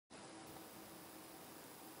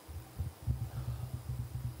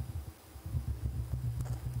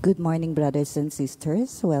Good morning, brothers and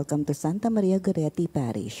sisters. Welcome to Santa Maria Goretti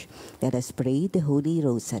Parish. Let us pray the Holy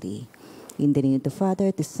Rosary. In the name of the Father,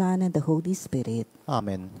 the Son, and the Holy Spirit.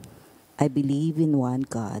 Amen. I believe in one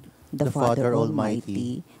God, the Father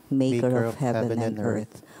Almighty, maker of heaven and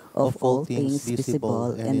earth, of all things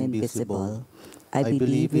visible and invisible. I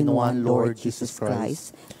believe in one Lord Jesus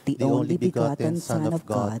Christ, the only begotten Son of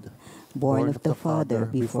God, born of the Father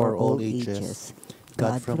before all ages,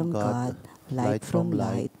 God from God, light from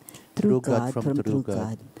light, true God from true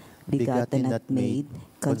God, begotten not made,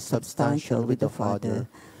 consubstantial with the Father.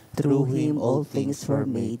 Through him all things were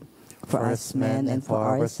made. For us men and for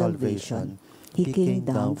our salvation, he came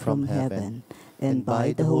down from heaven, and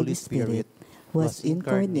by the Holy Spirit was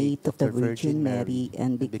incarnate of the Virgin Mary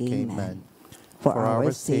and became man. For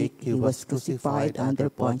our sake he was crucified under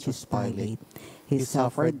Pontius Pilate. He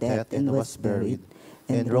suffered death and was buried,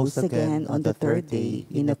 and rose again on the third day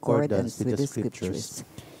in accordance with the Scriptures.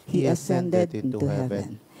 He ascended into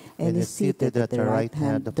heaven, and is seated at the right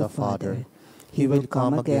hand of the Father. He will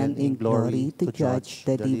come again in glory to judge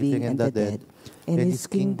the living and the dead, and his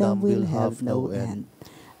kingdom will have no end.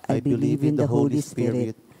 I believe in the Holy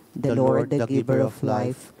Spirit, the Lord, the giver of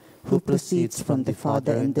life, who proceeds from the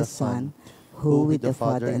Father and the Son, who with the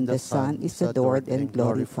Father and the Son is adored and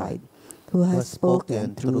glorified, who has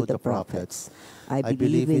spoken through the prophets. I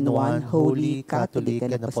believe in one holy, Catholic,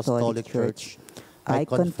 and Apostolic Church. I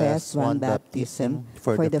confess one baptism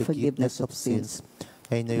for the forgiveness of sins.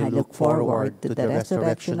 I look forward to the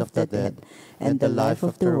resurrection of the dead and the life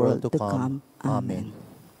of the world to come. Amen.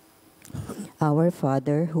 Our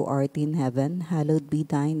Father, who art in heaven, hallowed be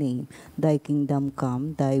thy name. Thy kingdom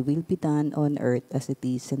come, thy will be done on earth as it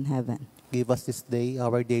is in heaven. Give us this day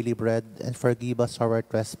our daily bread, and forgive us our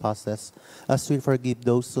trespasses, as we forgive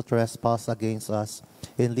those who trespass against us.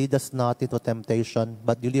 And lead us not into temptation,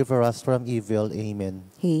 but deliver us from evil. Amen.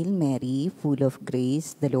 Hail Mary, full of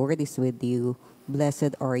grace, the Lord is with you.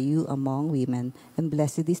 Blessed are you among women, and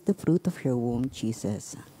blessed is the fruit of your womb,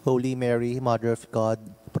 Jesus. Holy Mary, Mother of God,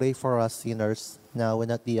 pray for us sinners, now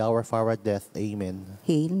and at the hour of our death. Amen.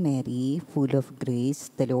 Hail Mary, full of grace,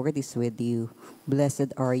 the Lord is with you.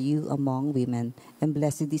 Blessed are you among women, and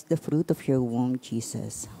blessed is the fruit of your womb,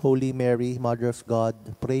 Jesus. Holy Mary, Mother of God,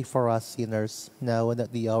 pray for us sinners, now and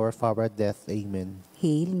at the hour of our death. Amen.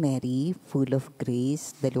 Hail Mary, full of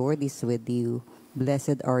grace, the Lord is with you.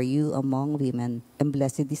 Blessed are you among women, and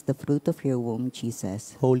blessed is the fruit of your womb,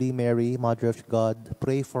 Jesus. Holy Mary, Mother of God,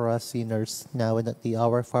 pray for us sinners, now and at the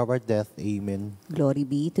hour of our death. Amen. Glory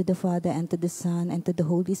be to the Father, and to the Son, and to the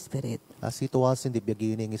Holy Spirit. As it was in the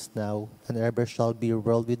beginning, is now, and ever shall be,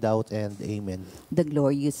 world without end. Amen. The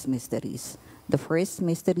glorious mysteries. The first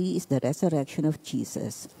mystery is the resurrection of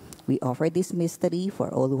Jesus. We offer this mystery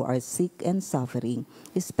for all who are sick and suffering,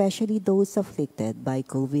 especially those afflicted by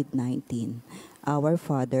COVID-19. Our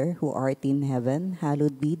Father, who art in heaven,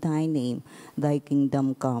 hallowed be thy name. Thy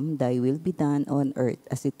kingdom come, thy will be done on earth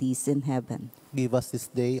as it is in heaven. Give us this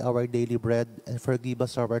day our daily bread, and forgive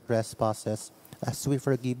us our trespasses, as we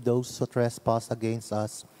forgive those who trespass against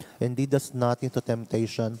us. And lead us not into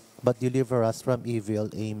temptation, but deliver us from evil.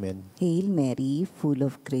 Amen. Hail Mary, full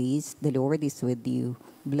of grace, the Lord is with you.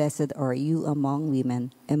 Blessed are you among women,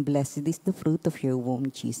 and blessed is the fruit of your womb,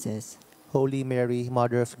 Jesus. Holy Mary,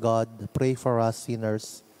 Mother of God, pray for us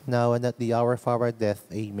sinners, now and at the hour of our death.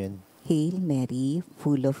 Amen. Hail Mary,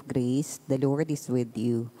 full of grace, the Lord is with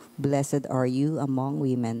you. Blessed are you among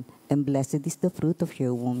women, and blessed is the fruit of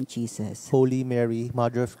your womb, Jesus. Holy Mary,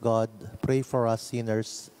 Mother of God, pray for us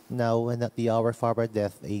sinners, now and at the hour of our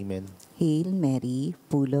death. Amen. Hail Mary,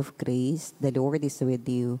 full of grace, the Lord is with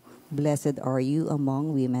you. Blessed are you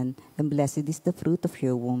among women, and blessed is the fruit of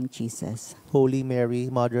your womb, Jesus. Holy Mary,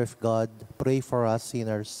 Mother of God, pray for us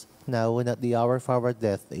sinners, now and at the hour of our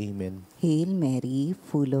death. Amen. Hail Mary,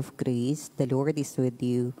 full of grace, the Lord is with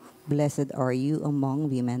you. Blessed are you among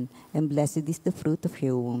women, and blessed is the fruit of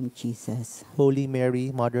your womb, Jesus. Holy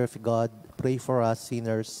Mary, Mother of God, pray for us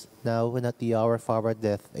sinners, now and at the hour of our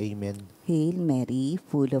death. Amen. Hail Mary,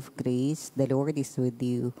 full of grace, the Lord is with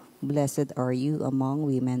you. Blessed are you among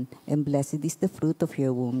women, and blessed is the fruit of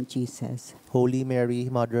your womb, Jesus. Holy Mary,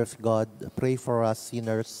 Mother of God, pray for us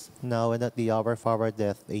sinners, now and at the hour of our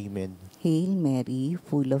death. Amen. Hail Mary,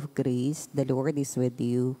 full of grace, the Lord is with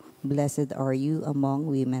you. Blessed are you among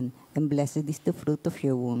women, and blessed is the fruit of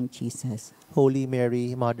your womb, Jesus. Holy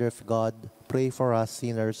Mary, Mother of God, pray for us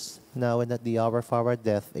sinners, now and at the hour of our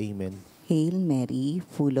death. Amen. Hail Mary,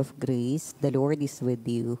 full of grace, the Lord is with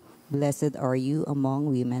you. Blessed are you among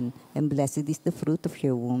women, and blessed is the fruit of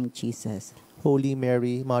your womb, Jesus. Holy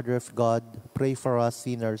Mary, Mother of God, pray for us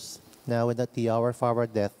sinners, now and at the hour of our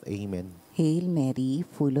death. Amen. Hail Mary,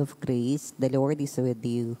 full of grace, the Lord is with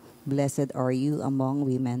you. Blessed are you among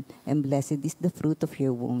women, and blessed is the fruit of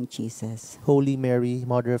your womb, Jesus. Holy Mary,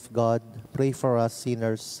 Mother of God, pray for us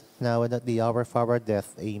sinners, now and at the hour of our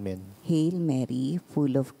death. Amen. Hail Mary,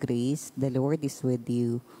 full of grace, the Lord is with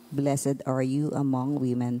you. Blessed are you among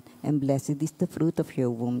women, and blessed is the fruit of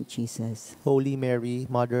your womb, Jesus. Holy Mary,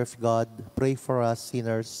 Mother of God, pray for us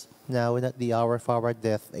sinners, now and at the hour of our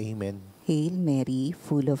death. Amen. Hail Mary,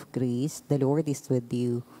 full of grace, the Lord is with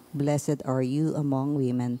you. Blessed are you among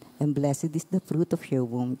women, and blessed is the fruit of your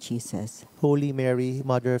womb, Jesus. Holy Mary,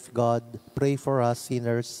 Mother of God, pray for us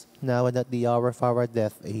sinners, now and at the hour of our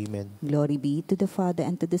death. Amen. Glory be to the Father,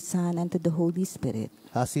 and to the Son, and to the Holy Spirit.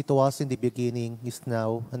 As it was in the beginning, is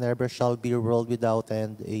now, and ever shall be, world without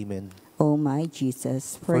end. Amen. O my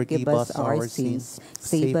Jesus, forgive us our sins,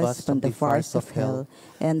 save us from the fires of hell,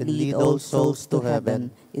 and lead all souls to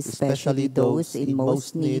heaven, especially those in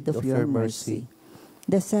most need of your mercy.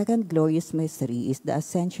 The second glorious mystery is the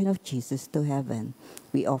ascension of Jesus to heaven.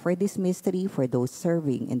 We offer this mystery for those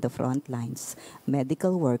serving in the front lines,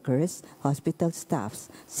 medical workers, hospital staffs,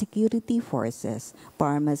 security forces,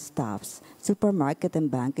 pharma staffs, supermarket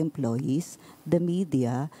and bank employees, the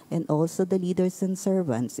media, and also the leaders and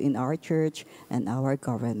servants in our church and our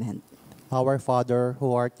government. Our Father,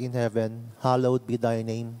 who art in heaven, hallowed be thy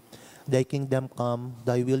name. Thy kingdom come,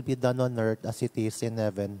 thy will be done on earth as it is in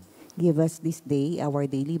heaven. Give us this day our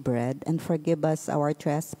daily bread, and forgive us our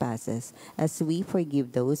trespasses, as we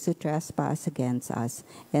forgive those who trespass against us.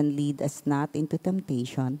 And lead us not into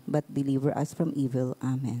temptation, but deliver us from evil.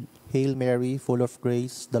 Amen. Hail Mary, full of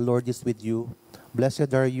grace, the Lord is with you.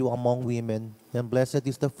 Blessed are you among women, and blessed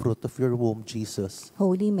is the fruit of your womb, Jesus.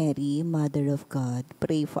 Holy Mary, Mother of God,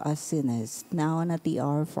 pray for us sinners, now and at the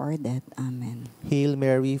hour of our death. Amen. Hail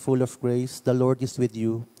Mary, full of grace, the Lord is with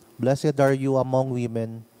you. Blessed are you among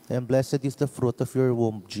women, and blessed is the fruit of your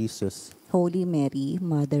womb, Jesus. Holy Mary,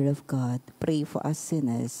 Mother of God, pray for us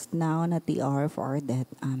sinners, now and at the hour of our death.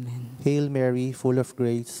 Amen. Hail Mary, full of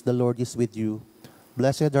grace, the Lord is with you.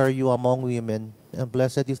 Blessed are you among women, and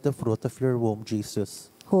blessed is the fruit of your womb,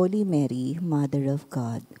 Jesus. Holy Mary, Mother of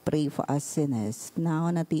God, pray for us sinners, now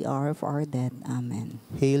and at the hour of our death. Amen.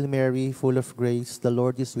 Hail Mary, full of grace, the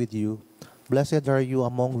Lord is with you. Blessed are you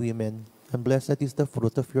among women, and blessed is the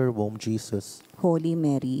fruit of your womb, Jesus. Holy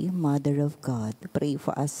Mary, Mother of God, pray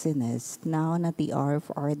for us sinners, now and at the hour of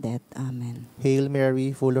our death. Amen. Hail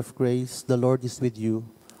Mary, full of grace, the Lord is with you.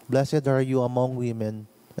 Blessed are you among women,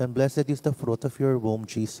 and blessed is the fruit of your womb,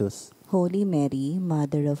 Jesus. Holy Mary,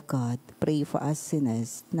 Mother of God, pray for us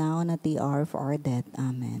sinners, now and at the hour of our death.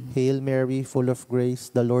 Amen. Hail Mary, full of grace,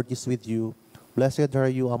 the Lord is with you. Blessed are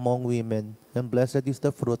you among women, and blessed is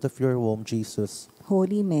the fruit of your womb, Jesus.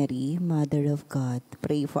 Holy Mary, Mother of God,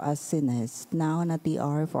 pray for us sinners, now and at the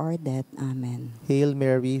hour of our death. Amen. Hail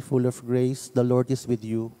Mary, full of grace, the Lord is with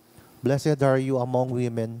you. Blessed are you among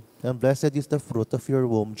women, and blessed is the fruit of your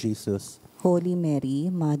womb, Jesus. Holy Mary,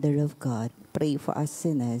 Mother of God, pray for us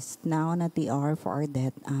sinners, now and at the hour of our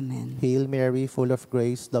death. Amen. Hail Mary, full of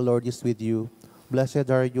grace, the Lord is with you.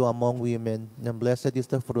 Blessed are you among women, and blessed is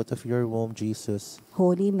the fruit of your womb, Jesus.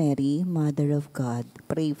 Holy Mary, Mother of God,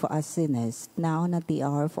 pray for us sinners, now and at the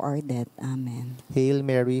hour of our death. Amen. Hail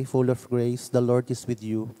Mary, full of grace, the Lord is with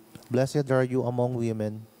you. Blessed are you among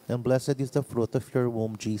women, and blessed is the fruit of your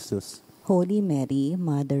womb, Jesus. Holy Mary,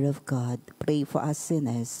 Mother of God, pray for us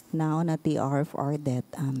sinners, now and at the hour of our death.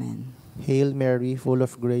 Amen. Hail Mary, full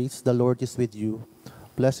of grace, the Lord is with you.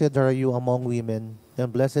 Blessed are you among women,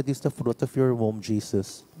 and blessed is the fruit of your womb,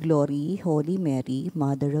 Jesus. Glory, Holy Mary,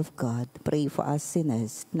 Mother of God, pray for us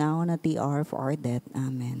sinners, now and at the hour of our death.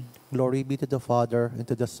 Amen. Glory be to the Father, and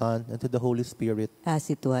to the Son, and to the Holy Spirit. As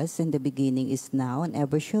it was in the beginning, is now, and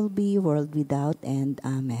ever shall be, world without end.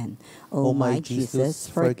 Amen. O my Jesus,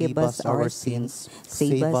 forgive us our sins,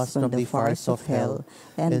 save us from the fires of hell,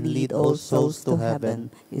 and lead all souls to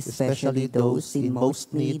heaven, especially those in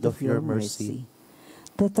most need of your mercy.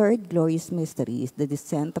 The third glorious mystery is the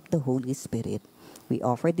descent of the Holy Spirit. We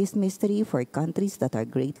offer this mystery for countries that are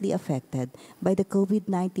greatly affected by the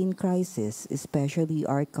COVID-19 crisis, especially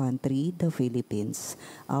our country, the Philippines.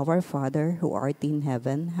 Our Father, who art in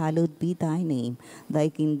heaven, hallowed be thy name. Thy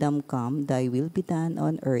kingdom come, thy will be done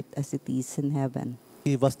on earth as it is in heaven.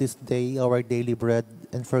 Give us this day our daily bread,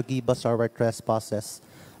 and forgive us our trespasses,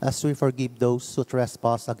 as we forgive those who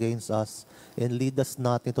trespass against us. And lead us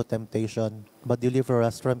not into temptation, but deliver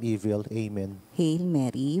us from evil. Amen. Hail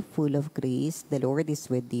Mary, full of grace, the Lord is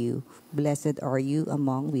with you. Blessed are you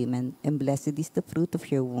among women, and blessed is the fruit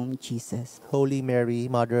of your womb, Jesus. Holy Mary,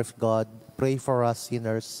 Mother of God, pray for us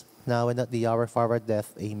sinners, now and at the hour of our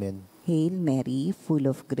death. Amen. Hail Mary, full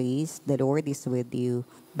of grace, the Lord is with you.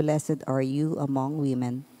 Blessed are you among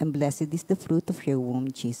women, and blessed is the fruit of your womb,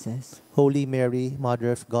 Jesus. Holy Mary,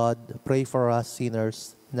 Mother of God, pray for us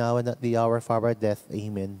sinners, now and at the hour of our death.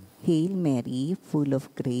 Amen. Hail Mary, full of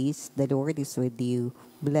grace, the Lord is with you.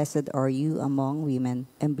 Blessed are you among women,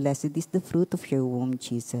 and blessed is the fruit of your womb,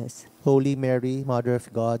 Jesus. Holy Mary, Mother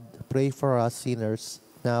of God, pray for us sinners,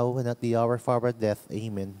 now and at the hour of our death.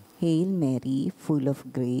 Amen. Hail Mary, full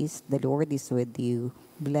of grace, the Lord is with you.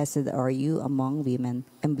 Blessed are you among women,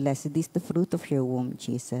 and blessed is the fruit of your womb,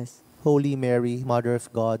 Jesus. Holy Mary, Mother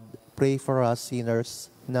of God, pray for us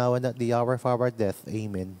sinners, now and at the hour of our death.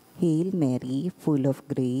 Amen. Hail Mary, full of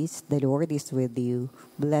grace, the Lord is with you.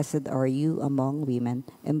 Blessed are you among women,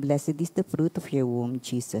 and blessed is the fruit of your womb,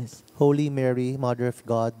 Jesus. Holy Mary, Mother of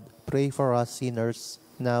God, pray for us sinners,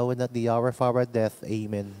 now and at the hour of our death.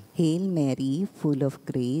 Amen. Hail Mary, full of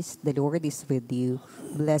grace, the Lord is with you.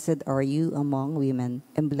 Blessed are you among women,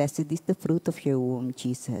 and blessed is the fruit of your womb,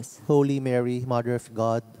 Jesus. Holy Mary, Mother of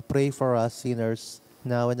God, pray for us sinners,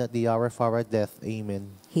 now and at the hour of our death.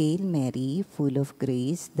 Amen. Hail Mary, full of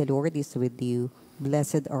grace, the Lord is with you.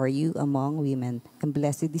 Blessed are you among women, and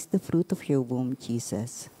blessed is the fruit of your womb,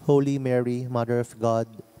 Jesus. Holy Mary, Mother of God,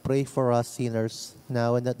 pray for us sinners,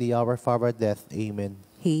 now and at the hour of our death. Amen.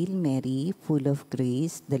 Hail Mary, full of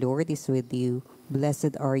grace, the Lord is with you.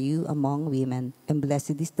 Blessed are you among women, and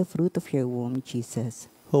blessed is the fruit of your womb, Jesus.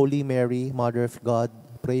 Holy Mary, Mother of God,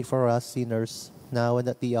 pray for us sinners, now and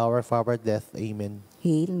at the hour of our death. Amen.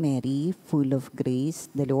 Hail Mary, full of grace,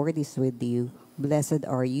 the Lord is with you. Blessed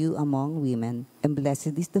are you among women, and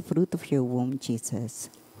blessed is the fruit of your womb, Jesus.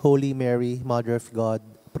 Holy Mary, Mother of God,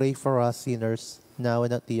 pray for us sinners, now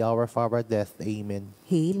and at the hour of our death. Amen.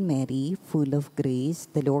 Hail Mary, full of grace,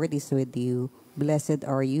 the Lord is with you. Blessed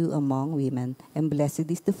are you among women, and blessed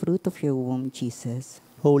is the fruit of your womb, Jesus.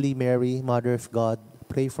 Holy Mary, Mother of God,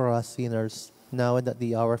 pray for us sinners, now and at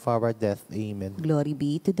the hour of our death. Amen. Glory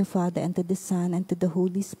be to the Father, and to the Son, and to the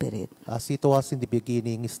Holy Spirit. As it was in the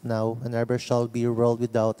beginning, is now, and ever shall be, world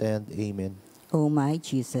without end. Amen. O my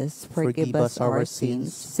Jesus, forgive us our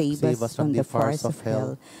sins, save us from the fires of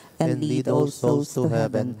hell, and lead all souls to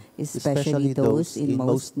heaven, especially those in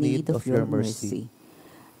most need of your mercy.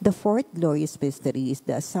 The fourth glorious mystery is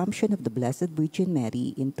the Assumption of the Blessed Virgin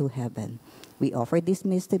Mary into heaven. We offer this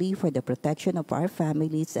mystery for the protection of our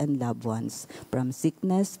families and loved ones from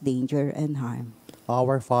sickness, danger, and harm.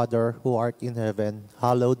 Our Father, who art in heaven,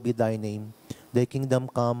 hallowed be thy name. Thy kingdom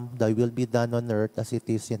come, thy will be done on earth as it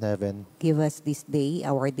is in heaven. Give us this day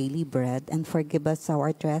our daily bread, and forgive us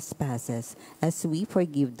our trespasses, as we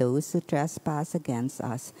forgive those who trespass against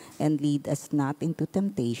us. And lead us not into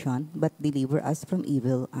temptation, but deliver us from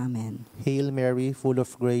evil. Amen. Hail Mary, full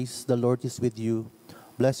of grace, the Lord is with you.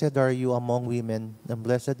 Blessed are you among women, and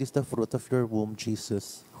blessed is the fruit of your womb,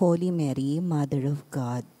 Jesus. Holy Mary, Mother of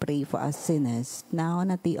God, pray for us sinners, now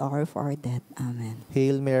and at the hour of our death. Amen.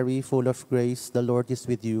 Hail Mary, full of grace, the Lord is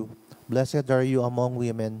with you. Blessed are you among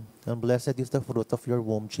women, and blessed is the fruit of your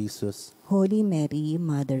womb, Jesus. Holy Mary,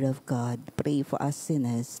 Mother of God, pray for us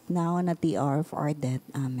sinners, now and at the hour of our death.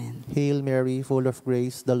 Amen. Hail Mary, full of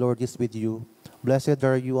grace, the Lord is with you. Blessed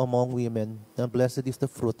are you among women, and blessed is the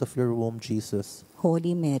fruit of your womb, Jesus.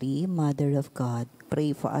 Holy Mary, Mother of God,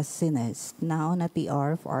 pray for us sinners, now and at the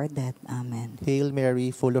hour of our death. Amen. Hail Mary,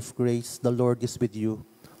 full of grace, the Lord is with you.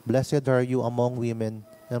 Blessed are you among women,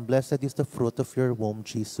 and blessed is the fruit of your womb,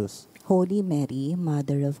 Jesus. Holy Mary,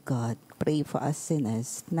 Mother of God, pray for us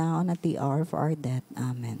sinners, now and at the hour of our death.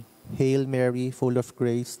 Amen. Hail Mary, full of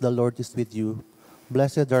grace, the Lord is with you.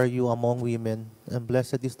 Blessed are you among women, and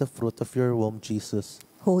blessed is the fruit of your womb, Jesus.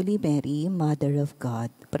 Holy Mary, Mother of God,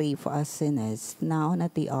 pray for us sinners, now and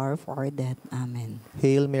at the hour of our death. Amen.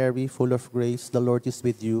 Hail Mary, full of grace, the Lord is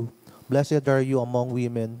with you. Blessed are you among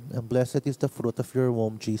women, and blessed is the fruit of your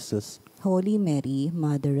womb, Jesus. Holy Mary,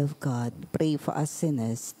 Mother of God, pray for us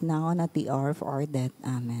sinners, now and at the hour of our death.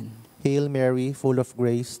 Amen. Hail Mary, full of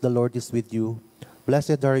grace, the Lord is with you.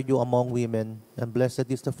 Blessed are you among women, and blessed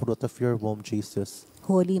is the fruit of your womb, Jesus.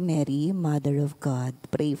 Holy Mary, Mother of God,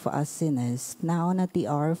 pray for us sinners, now and at the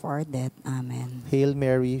hour of our death. Amen. Hail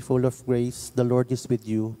Mary, full of grace, the Lord is with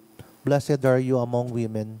you. Blessed are you among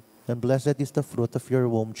women, and blessed is the fruit of your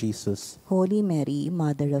womb, Jesus. Holy Mary,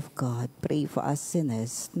 Mother of God, pray for us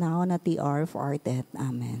sinners, now and at the hour of our death.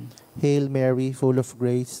 Amen. Hail Mary, full of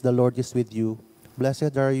grace, the Lord is with you.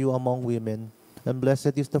 Blessed are you among women, and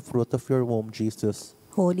blessed is the fruit of your womb, Jesus.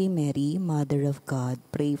 Holy Mary, Mother of God,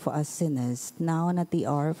 pray for us sinners, now and at the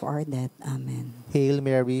hour of our death. Amen. Hail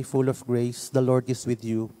Mary, full of grace, the Lord is with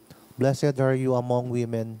you. Blessed are you among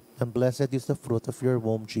women, and blessed is the fruit of your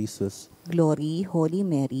womb, Jesus. Glory, Holy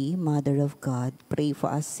Mary, Mother of God, pray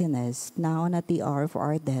for us sinners, now and at the hour of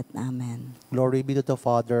our death. Amen. Glory be to the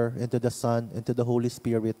Father, and to the Son, and to the Holy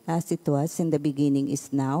Spirit. As it was in the beginning,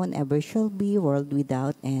 is now, and ever shall be, world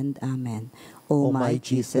without end. Amen. O my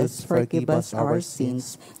Jesus, forgive us our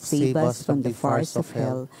sins, save us from the fires of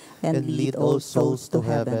hell, and lead all souls to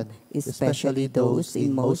heaven, especially those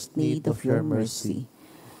in most need of your mercy.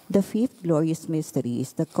 The fifth glorious mystery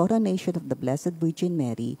is the coronation of the Blessed Virgin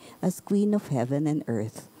Mary as Queen of Heaven and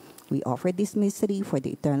Earth. We offer this mystery for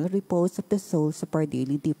the eternal repose of the souls of our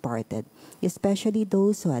dearly departed, especially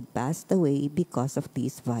those who had passed away because of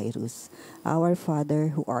this virus. Our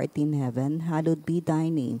Father, who art in heaven, hallowed be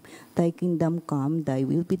thy name. Thy kingdom come, thy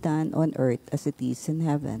will be done on earth as it is in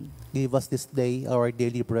heaven. Give us this day our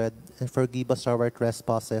daily bread, and forgive us our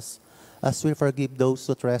trespasses, as we forgive those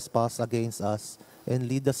who trespass against us. And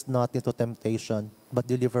lead us not into temptation, but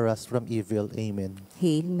deliver us from evil. Amen.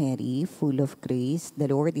 Hail Mary, full of grace, the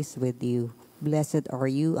Lord is with you. Blessed are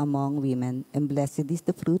you among women, and blessed is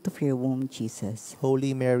the fruit of your womb, Jesus.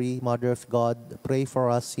 Holy Mary, Mother of God, pray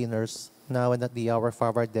for us sinners, now and at the hour of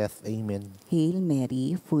our death. Amen. Hail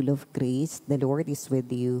Mary, full of grace, the Lord is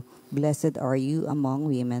with you. Blessed are you among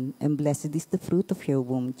women, and blessed is the fruit of your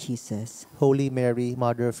womb, Jesus. Holy Mary,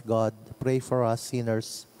 Mother of God, pray for us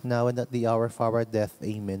sinners, now and at the hour of our death.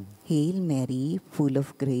 Amen. Hail Mary, full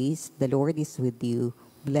of grace, the Lord is with you.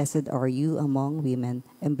 Blessed are you among women,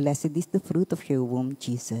 and blessed is the fruit of your womb,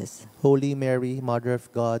 Jesus. Holy Mary, Mother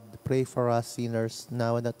of God, pray for us sinners,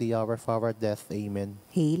 now and at the hour of our death. Amen.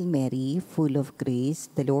 Hail Mary, full of grace,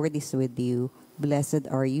 the Lord is with you. Blessed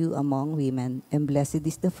are you among women, and blessed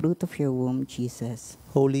is the fruit of your womb, Jesus.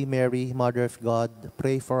 Holy Mary, Mother of God,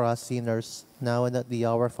 pray for us sinners, now and at the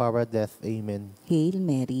hour of our death. Amen. Hail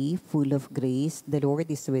Mary, full of grace, the Lord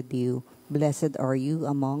is with you. Blessed are you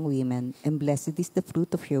among women, and blessed is the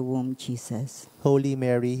fruit of your womb, Jesus. Holy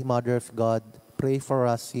Mary, Mother of God, pray for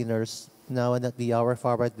us sinners, now and at the hour of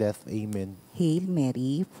our death. Amen. Hail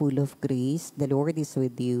Mary, full of grace, the Lord is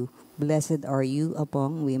with you. Blessed are you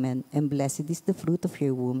among women, and blessed is the fruit of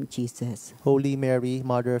your womb, Jesus. Holy Mary,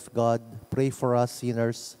 Mother of God, pray for us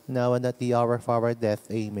sinners, now and at the hour of our death.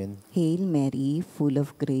 Amen. Hail Mary, full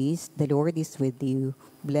of grace, the Lord is with you.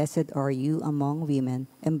 Blessed are you among women,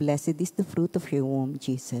 and blessed is the fruit of your womb,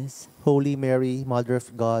 Jesus. Holy Mary, Mother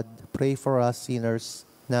of God, pray for us sinners,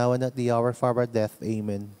 now and at the hour of our death.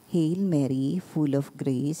 Amen. Hail Mary, full of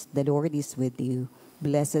grace, the Lord is with you.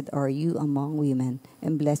 Blessed are you among women,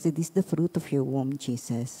 and blessed is the fruit of your womb,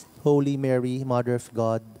 Jesus. Holy Mary, Mother of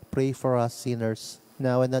God, pray for us sinners,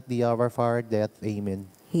 now and at the hour of our death. Amen.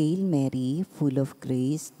 Hail Mary, full of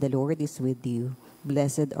grace, the Lord is with you.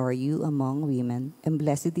 Blessed are you among women, and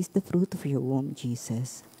blessed is the fruit of your womb,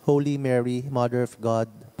 Jesus. Holy Mary, Mother of God,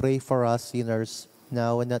 pray for us sinners,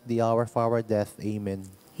 now and at the hour of our death. Amen.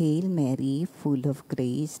 Hail Mary, full of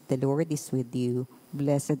grace, the Lord is with you.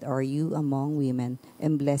 Blessed are you among women,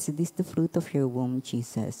 and blessed is the fruit of your womb,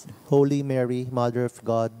 Jesus. Holy Mary, Mother of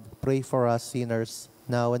God, pray for us sinners,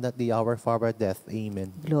 now and at the hour of our death.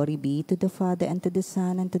 Amen. Glory be to the Father, and to the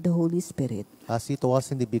Son, and to the Holy Spirit. As it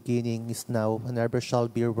was in the beginning, is now, and ever shall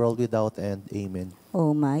be, world without end. Amen.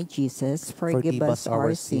 O my Jesus, forgive us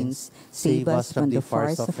our sins, save us from the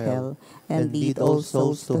fires of hell, and lead all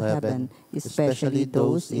souls to heaven, especially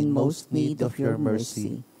those in most need of your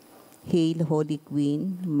mercy. Hail, Holy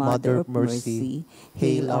Queen, Mother of mercy,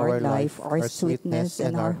 hail our life, our sweetness,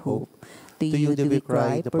 and our hope. To you do we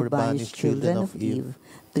cry, the poor banished children of Eve.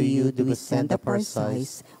 To you do we send up our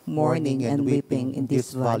sighs, mourning and weeping in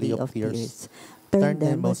this valley of tears. Turn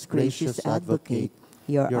then, most gracious Advocate,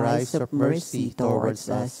 your eyes of mercy towards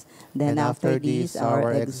us. Then after this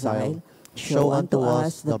our exile, show unto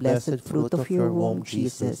us the blessed fruit of your womb,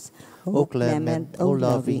 Jesus. O clement, O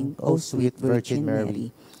loving, O sweet Virgin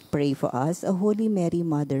Mary, pray for us, O Holy Mary,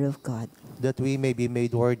 Mother of God, that we may be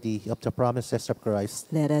made worthy of the promises of Christ.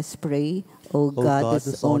 Let us pray, O God,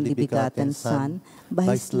 whose only begotten Son,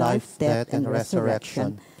 by his life, death, and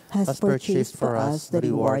resurrection, has purchased for us the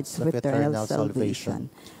rewards of eternal salvation.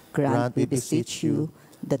 Grant, we beseech you,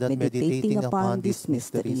 that meditating upon these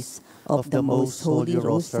mysteries of the most holy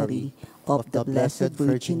Rosary of the Blessed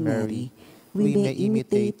Virgin Mary, we may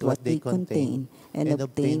imitate what they contain and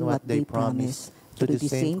obtain what they promise, through the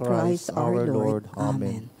same Christ our Lord.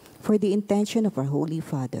 Amen. For the intention of our Holy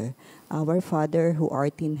Father, our Father who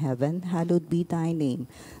art in heaven, hallowed be thy name.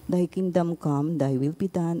 Thy kingdom come, thy will be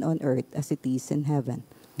done on earth as it is in heaven.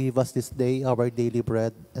 Give us this day our daily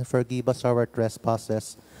bread, and forgive us our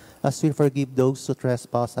trespasses, as we forgive those who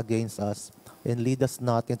trespass against us. and lead us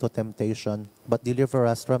not into temptation, but deliver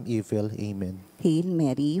us from evil. Amen. Hail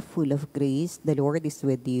Mary, full of grace, the Lord is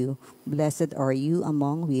with you. Blessed are you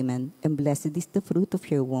among women, and blessed is the fruit of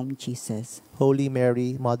your womb, Jesus. Holy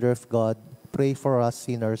Mary, Mother of God, pray for us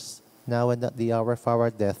sinners, now and at the hour of our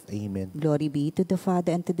death. Amen. Glory be to the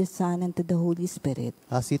Father, and to the Son, and to the Holy Spirit.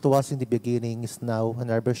 As it was in the beginning, is now, and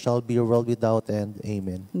ever shall be, world without end.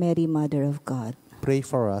 Amen. Mary, Mother of God, Pray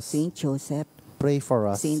for us. Saint Joseph, Pray for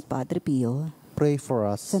us. Saint Padre Pio, Pray for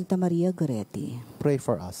us. Santa Maria Goretti, Pray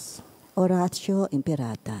for us. Oratio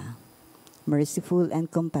Imperata. Merciful and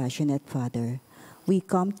compassionate Father, we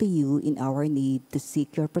come to you in our need to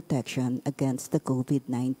seek your protection against the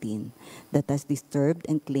COVID-19 that has disturbed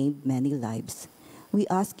and claimed many lives. We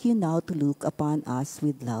ask you now to look upon us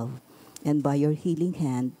with love, and by your healing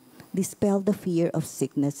hand, dispel the fear of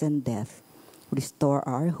sickness and death. Restore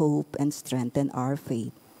our hope and strengthen our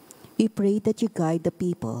faith. We pray that you guide the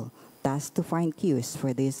people tasked to find cures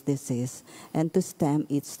for this disease and to stem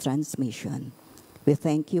its transmission. We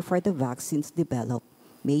thank you for the vaccines developed,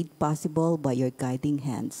 made possible by your guiding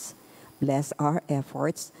hands. Bless our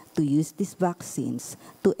efforts to use these vaccines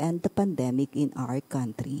to end the pandemic in our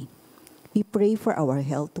country. We pray for our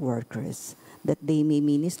health workers, that they may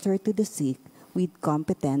minister to the sick with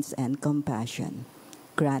competence and compassion.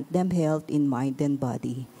 Grant them health in mind and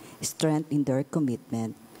body, strength in their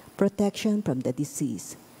commitment, protection from the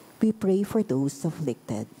disease. We pray for those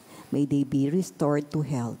afflicted. May they be restored to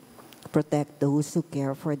health. Protect those who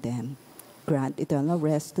care for them. Grant eternal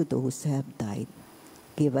rest to those who have died.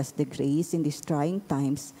 Give us the grace in these trying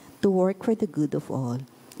times to work for the good of all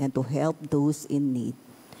and to help those in need.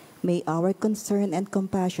 May our concern and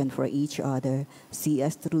compassion for each other see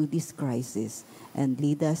us through this crisis and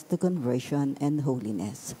lead us to conversion and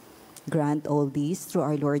holiness. Grant all these through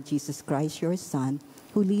our Lord Jesus Christ, your Son,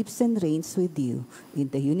 who lives and reigns with you in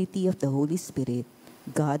the unity of the Holy Spirit,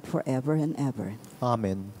 God forever and ever.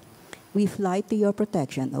 Amen. We fly to your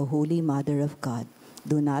protection, O Holy Mother of God.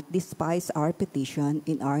 Do not despise our petition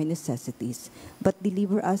in our necessities, but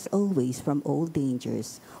deliver us always from all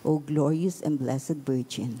dangers, O glorious and blessed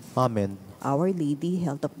Virgin. Amen. Our Lady,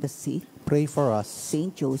 Health of the Sick, Pray for us.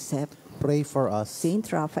 Saint Joseph, Pray for us.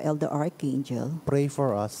 Saint Raphael the Archangel, Pray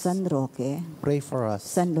for us. San Roque, Pray for us.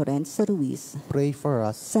 San Lorenzo Ruiz, Pray for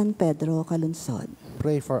us. San Pedro Calunsod.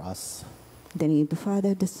 Pray for us. In the name of the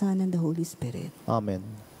Father, the Son, and the Holy Spirit. Amen.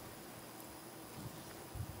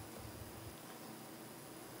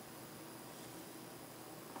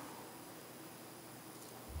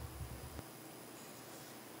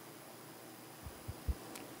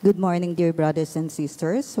 Good morning, dear brothers and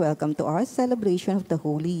sisters. Welcome to our celebration of the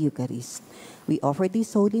Holy Eucharist. We offer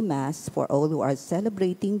this Holy Mass for all who are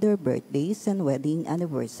celebrating their birthdays and wedding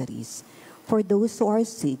anniversaries, for those who are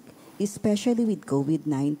sick, especially with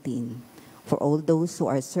COVID-19, for all those who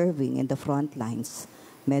are serving in the front lines,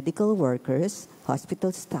 medical workers,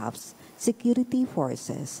 hospital staffs, security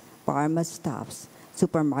forces, pharma staffs,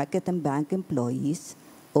 supermarket and bank employees,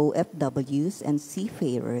 OFWs and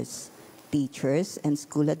seafarers, teachers and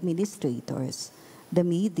school administrators, the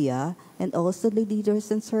media, and also the leaders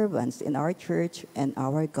and servants in our church and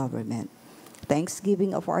our government.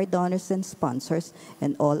 Thanksgiving of our donors and sponsors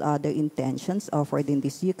and all other intentions offered in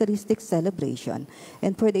this Eucharistic celebration,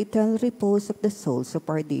 and for the eternal repose of the souls of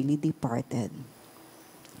our dearly departed.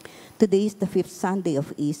 Today is the 5th Sunday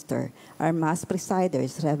of Easter. Our Mass presider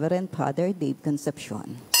is Reverend Father Dave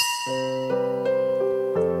Concepcion.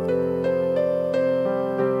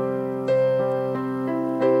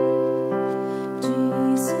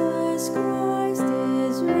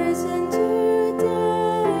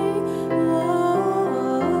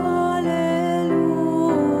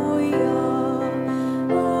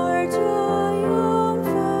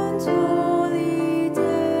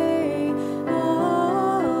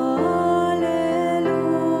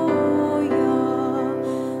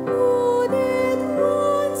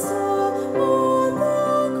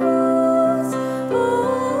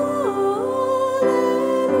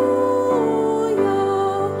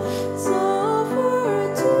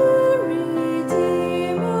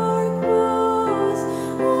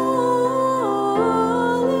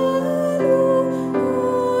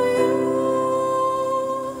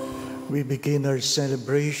 Begin our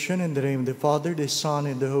celebration in the name of the Father, the Son,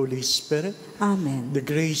 and the Holy Spirit. Amen. The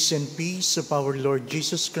grace and peace of our Lord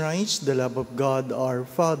Jesus Christ, the love of God our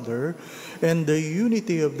Father, and the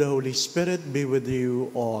unity of the Holy Spirit be with you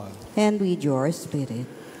all. And with your spirit.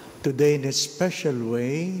 Today, in a special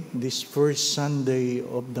way, this first Sunday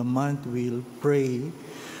of the month, we'll pray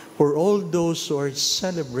for all those who are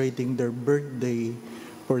celebrating their birthday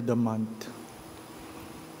for the month.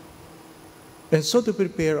 And so to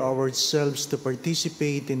prepare ourselves to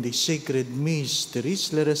participate in the sacred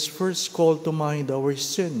mysteries, let us first call to mind our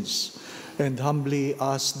sins and humbly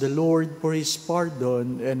ask the Lord for his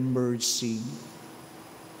pardon and mercy.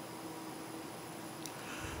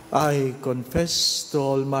 I confess to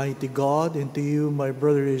Almighty God and to you, my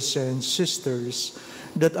brothers and sisters,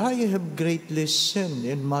 that I have greatly sinned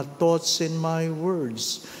in my thoughts and my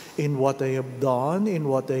words, in what I have done, in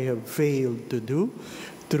what I have failed to do,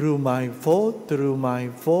 through my fault, through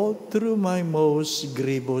my most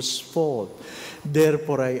grievous fault.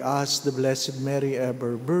 Therefore I ask the Blessed Mary,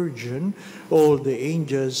 ever Virgin, all the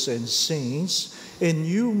angels and saints, and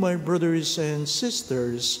you, my brothers and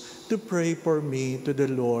sisters, to pray for me to the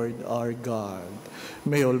Lord our God.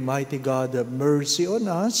 May Almighty God have mercy on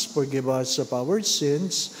us, forgive us of our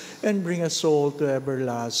sins, and bring us all to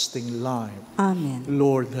everlasting life. Amen.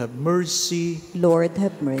 Lord, have mercy. Lord,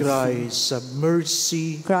 have mercy. Christ, have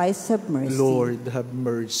mercy. Christ, have mercy. Lord, have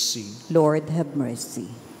mercy. Lord, have mercy.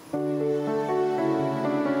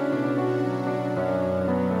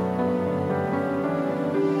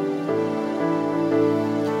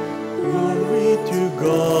 Glory to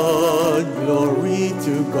God, glory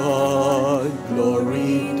to God,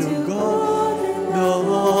 glory to God, the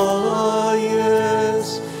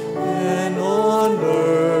highest, and on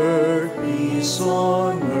earth, peace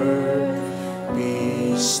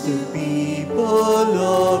to people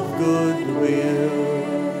of good will.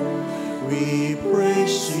 We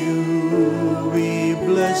praise you, we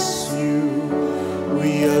bless you,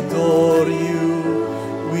 we adore you,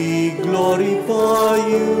 we glorify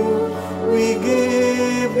you, we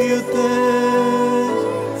give you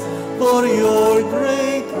thanks for your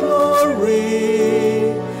great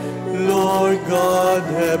glory, Lord God,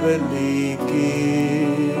 heavenly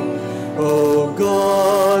King, O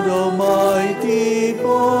God, Almighty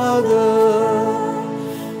Father,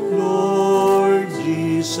 Lord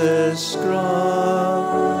Jesus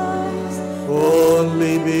Christ,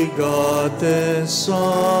 only begotten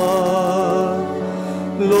Son,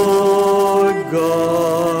 Lord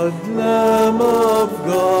God, Lamb of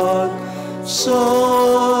God,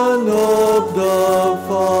 Son of the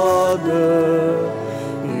Father,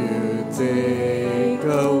 you take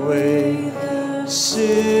away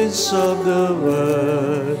sins of the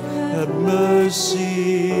world, have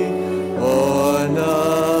mercy on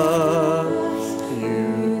us.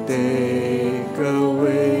 You take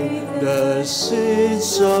away the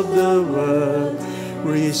sins of the world,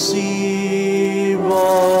 receive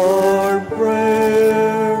our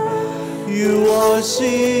prayer. You are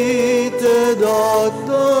seated at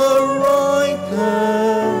the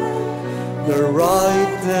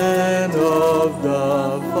right hand of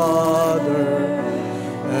the Father.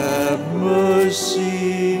 Have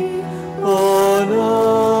mercy on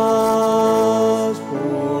us,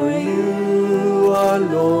 for you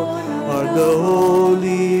alone are the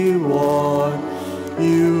Holy One.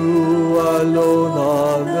 You alone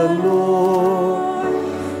are the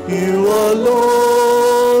Lord. You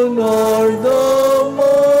alone are the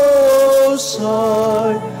Most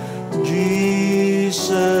High, Jesus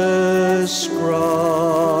Christ,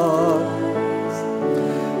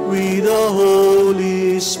 with the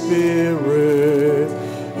Holy Spirit,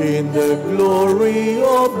 in the glory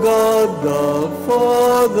of God the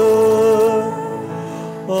Father.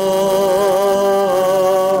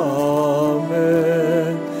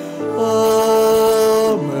 Amen.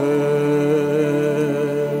 Amen.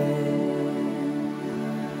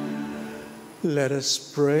 Let us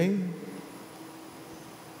pray.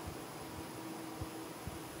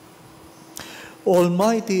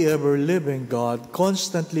 Almighty ever-living God,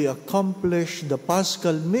 constantly accomplish the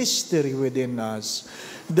Paschal mystery within us,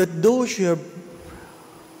 that those you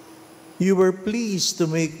were pleased to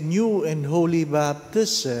make new and holy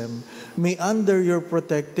baptism may under your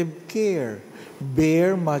protective care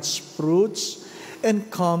bear much fruits and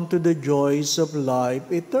come to the joys of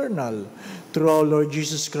life eternal. Through our Lord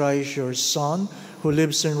Jesus Christ, your Son, who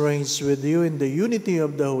lives and reigns with you in the unity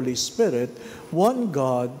of the Holy Spirit, one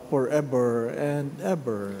God, forever and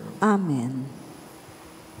ever. Amen.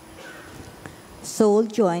 Saul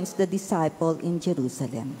joins the disciple in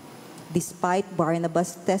Jerusalem. Despite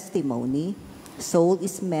Barnabas' testimony, Saul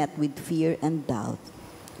is met with fear and doubt.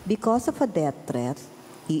 Because of a death threat,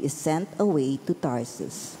 he is sent away to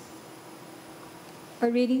Tarsus. A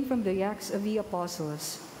reading from the Acts of the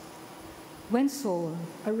Apostles. When Saul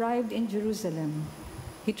arrived in Jerusalem,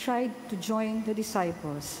 he tried to join the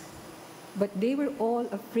disciples, but they were all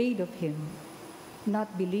afraid of him,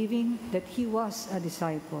 not believing that he was a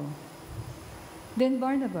disciple. Then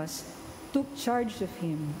Barnabas took charge of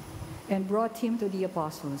him and brought him to the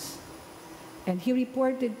apostles. And he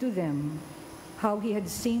reported to them how he had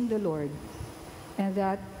seen the Lord, and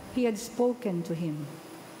that he had spoken to him,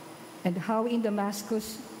 and how in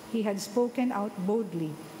Damascus he had spoken out boldly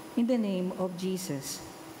in the name of Jesus.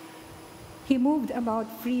 He moved about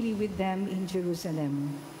freely with them in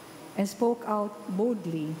Jerusalem, and spoke out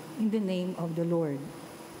boldly in the name of the Lord.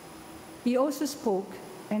 He also spoke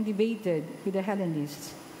and debated with the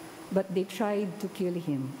Hellenists, but they tried to kill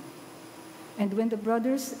him. And when the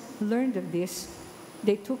brothers learned of this,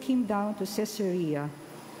 they took him down to Caesarea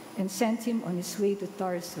and sent him on his way to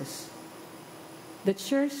Tarsus. The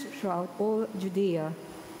church throughout all Judea,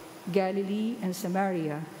 Galilee, and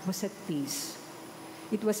Samaria was at peace.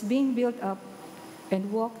 It was being built up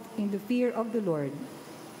and walked in the fear of the Lord,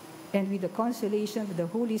 and with the consolation of the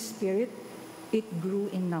Holy Spirit, it grew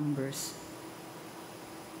in numbers.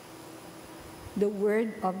 The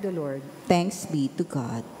word of the Lord. Thanks be to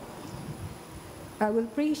God. I will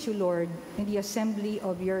praise you, Lord, in the assembly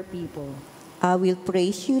of your people. I will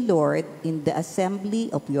praise you, Lord, in the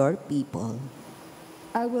assembly of your people.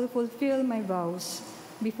 I will fulfill my vows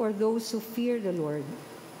before those who fear the Lord.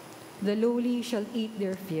 The lowly shall eat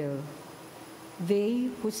their fill.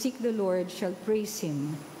 They who seek the Lord shall praise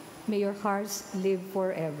him. May your hearts live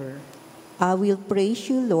forever. I will praise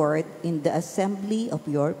you, Lord, in the assembly of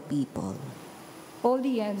your people. All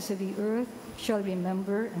the ends of the earth shall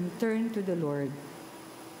remember and turn to the Lord.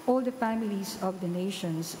 All the families of the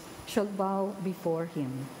nations shall bow before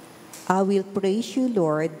him. I will praise you,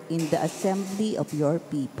 Lord, in the assembly of your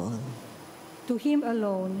people. To him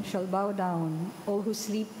alone shall bow down all who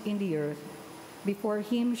sleep in the earth. Before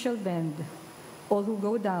him shall bend all who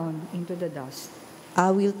go down into the dust. I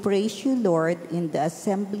will praise you, Lord, in the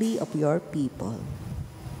assembly of your people.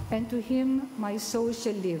 And to him my soul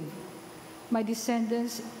shall live. My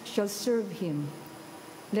descendants shall serve him.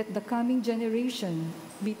 Let the coming generation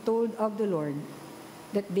be told of the Lord,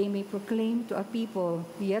 that they may proclaim to a people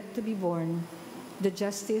yet to be born the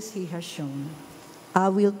justice he has shown. I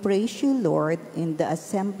will praise you, Lord, in the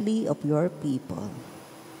assembly of your people.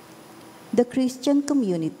 The Christian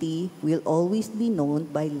community will always be known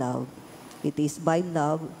by love. It is by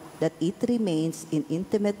love that it remains in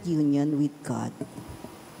intimate union with God.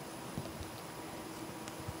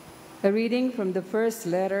 A reading from the first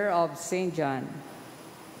letter of St. John.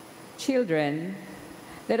 Children,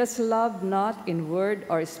 let us love not in word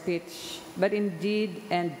or speech, but in deed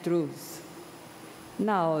and truth.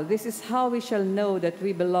 Now, this is how we shall know that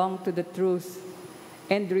we belong to the truth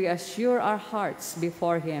and reassure our hearts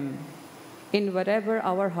before him in whatever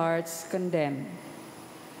our hearts condemn.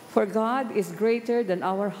 For God is greater than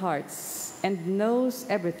our hearts and knows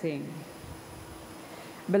everything.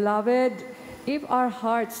 Beloved, if our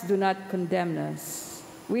hearts do not condemn us,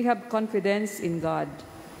 we have confidence in God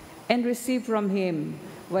and receive from him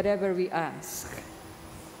whatever we ask.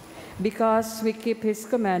 Because we keep his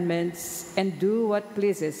commandments and do what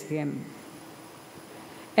pleases him.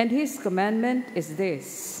 And his commandment is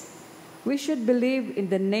this: we should believe in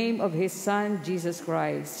the name of his Son, Jesus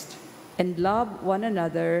Christ, and love one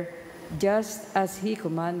another just as he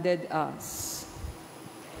commanded us.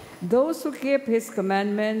 Those who keep his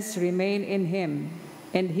commandments remain in him,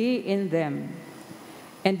 and he in them.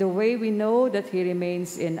 And the way we know that he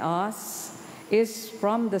remains in us is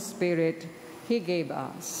from the Spirit he gave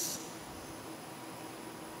us.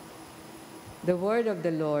 The word of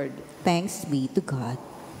the Lord. Thanks be to God.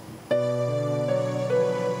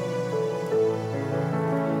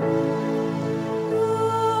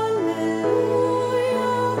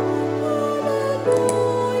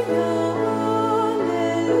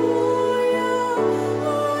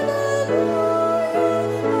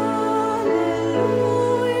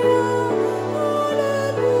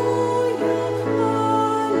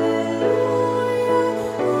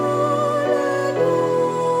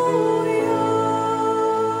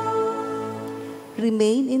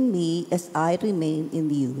 Remain in me as I remain in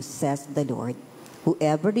you, says the Lord.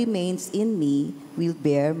 Whoever remains in me will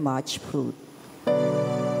bear much fruit.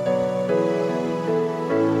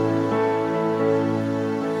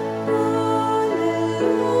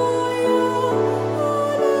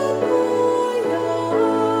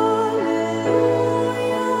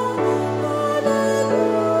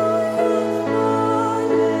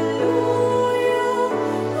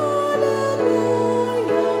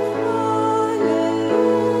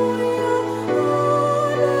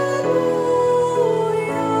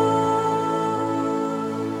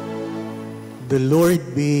 The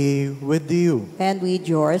Lord be with you. And with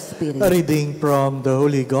your spirit. A reading from the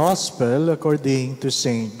Holy Gospel according to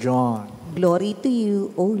St. John. Glory to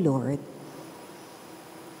you, O Lord.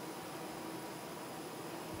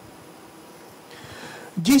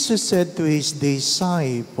 Jesus said to his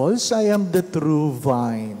disciples, I am the true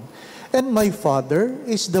vine, and my Father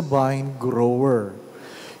is the vine grower.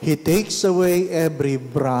 He takes away every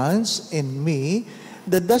branch in me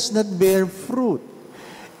that does not bear fruit,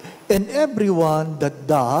 and everyone that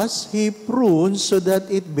does, he prunes so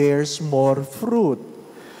that it bears more fruit.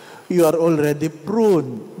 You are already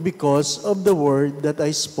pruned because of the word that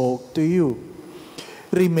I spoke to you.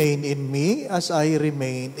 Remain in me as I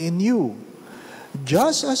remain in you.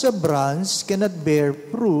 Just as a branch cannot bear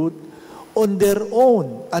fruit on their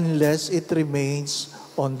own unless it remains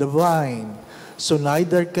on the vine, so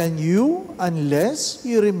neither can you unless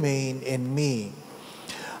you remain in me.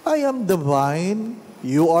 I am the vine,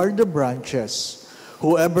 you are the branches.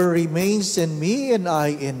 Whoever remains in me and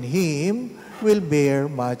I in him will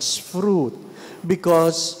bear much fruit,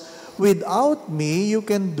 because without me you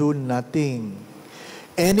can do nothing.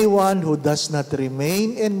 Anyone who does not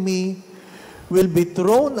remain in me will be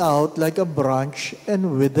thrown out like a branch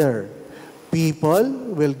and wither. People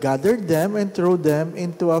will gather them and throw them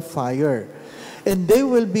into a fire, and they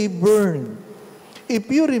will be burned. If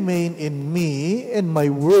you remain in me and my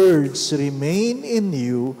words remain in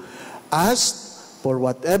you, ask for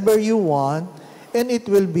whatever you want, and it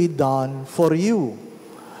will be done for you.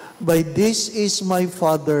 By this is my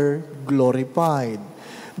Father glorified,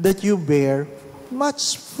 that you bear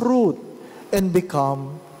much fruit and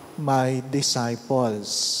become my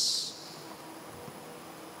disciples.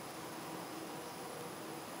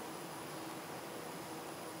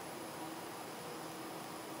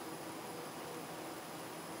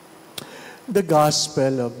 The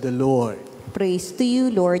Gospel of the Lord. Praise to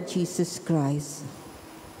you, Lord Jesus Christ.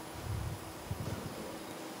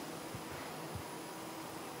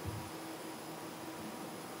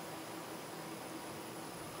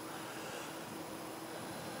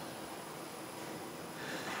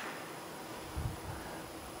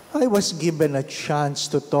 I was given a chance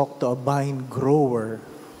to talk to a vine grower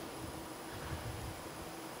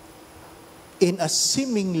in a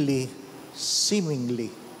seemingly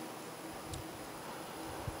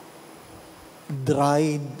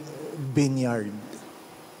dried vineyard.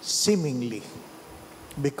 Seemingly.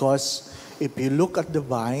 Because if you look at the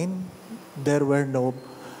vine, there were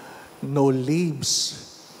no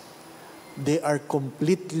leaves. They are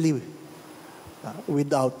completely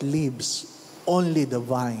without leaves. Only the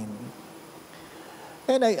vine.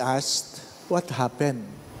 And I asked, what happened?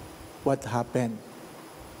 What happened?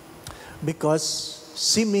 Because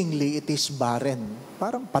seemingly it is barren.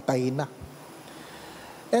 Parang patay na.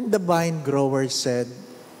 And the vine grower said,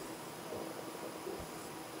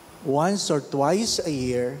 once or twice a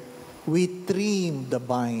year, we trim the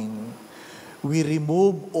vine. We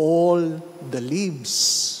remove all the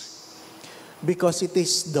leaves. Because it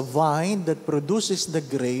is the vine that produces the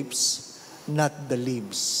grapes, not the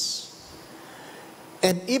leaves.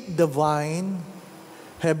 And if the vine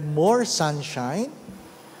have more sunshine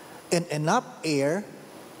and enough air,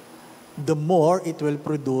 the more it will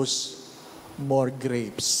produce more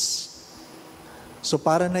grapes. So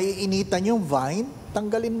para naiinitan yung vine,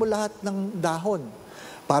 tanggalin mo lahat ng dahon.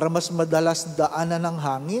 Para mas madalas daanan ng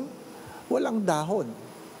hangin, walang dahon.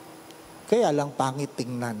 Kaya lang pangit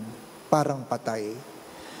tingnan, parang patay.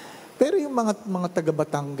 Pero yung mga taga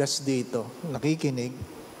Batangas dito, nakikinig,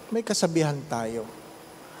 may kasabihan tayo.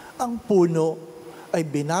 Ang puno ay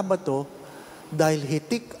binabato dahil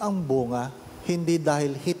hitik ang bunga, hindi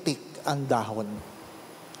dahil hitik ang dahon.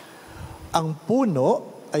 Ang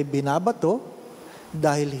puno ay binabato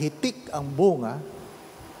dahil hitik ang bunga,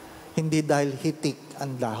 hindi dahil hitik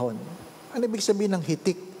ang dahon. Ano ibig sabihin ng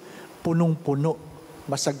hitik? Punong-puno,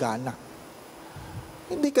 masagana.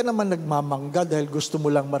 Hindi ka naman nagmamangga dahil gusto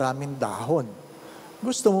mo lang maraming dahon.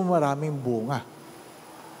 Gusto mo maraming bunga.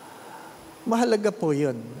 Mahalaga po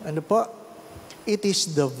yun. Ano po? It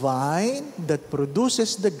is the vine that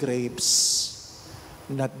produces the grapes,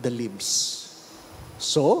 not the leaves.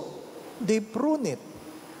 So, they prune it.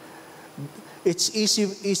 It's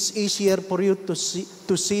easier for you to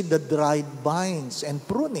see the dried vines and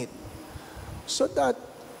prune it so that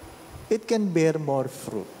it can bear more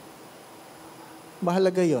fruit.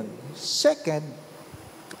 Mahalaga yun. Second,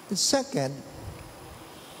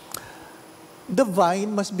 the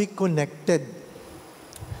vine must be connected.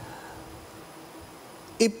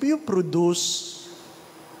 If you produce,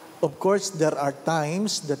 of course, there are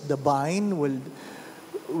times that the vine will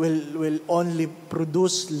only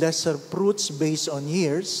produce lesser fruits based on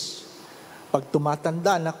years. Pag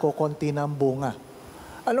tumatanda na, kukunti na ang bunga.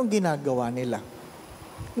 Anong ginagawa nila?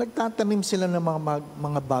 Nagtatanim sila ng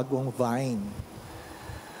mga bagong vine.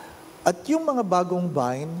 At yung mga bagong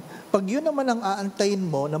vine, pag yun naman ang aantayin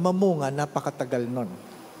mo na mamunga, napakatagal nun.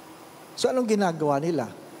 So anong ginagawa nila?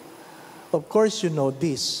 Of course, you know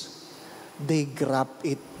this. They graft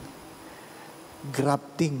it.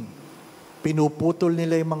 Grafting. Pinuputol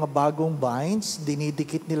nila yung mga bagong vines,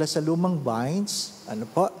 dinidikit nila sa lumang vines. Ano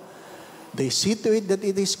po? They see to it that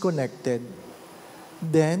it is connected.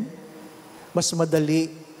 Then, mas madali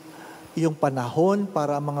yung panahon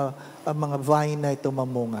para ang mga vine na ito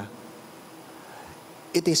mamunga.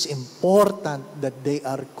 It is important that they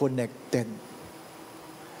are connected.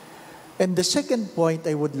 And the second point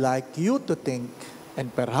I would like you to think and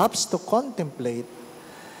perhaps to contemplate,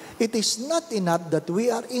 it is not enough that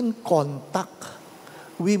we are in contact.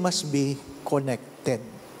 We must be connected.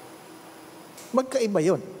 Magkaiba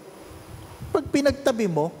yun. Pag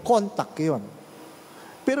pinagtabi mo, contact yun.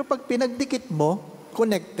 Pero pag pinagdikit mo,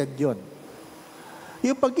 connected yun.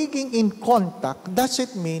 Yung pagiging in contact, does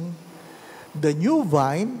it mean the new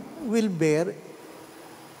vine will bear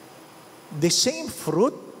the same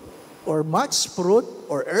fruit or much fruit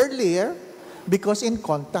or earlier because in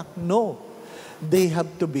contact? No. They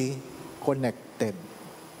have to be connected.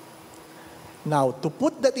 Now, to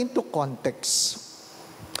put that into context,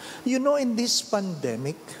 you know, in this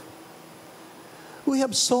pandemic, we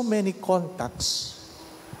have so many contacts,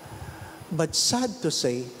 but sad to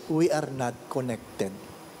say, we are not connected.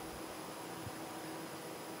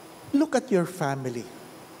 Look at your family.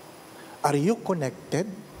 Are you connected?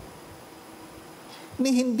 Ni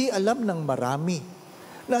hindi alam ng marami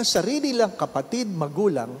na sarili lang kapatid,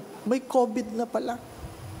 magulang, may COVID na pala.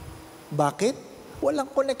 Bakit?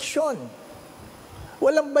 Walang koneksyon.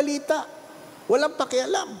 Walang balita. Walang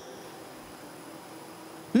pakialam.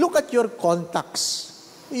 Look at your contacts.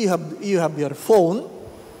 You have your phone.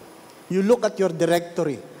 You look at your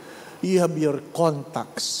directory. You have your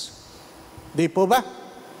contacts. Di po ba?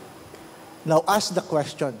 Now ask the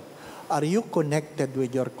question, are you connected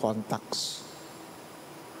with your contacts?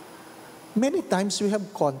 Many times we have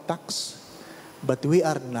contacts, but we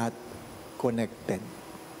are not connected.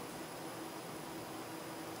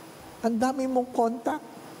 Ang dami mong contact.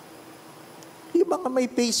 Yung mga may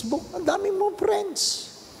Facebook, ang dami mong friends.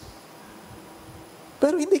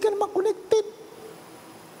 Pero hindi ka naman connected.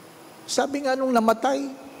 Sabi nga nung namatay,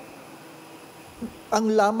 ang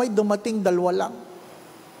lamay dumating 2 lang.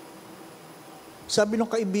 Sabi nung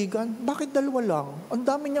kaibigan, bakit 2 lang? Ang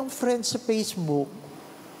dami niyang friends sa Facebook.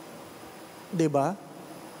 Diba?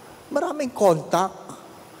 Maraming contact,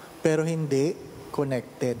 pero hindi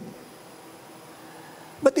connected.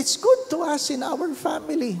 But it's good to us in our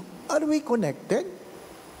family. Are we connected?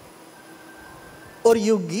 Or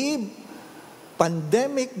you give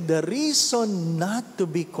pandemic the reason not to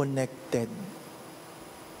be connected?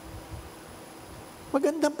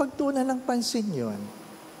 Magandang pagtuunan ng pansin yun.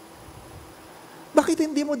 Bakit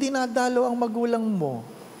hindi mo dinadalo ang magulang mo?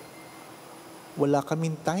 Wala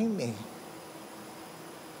kaming time eh.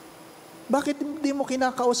 Bakit hindi mo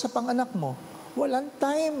kinakausap ang anak mo? Walang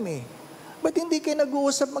time eh. Ba't hindi kayo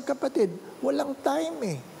nag-uusap magkapatid? Walang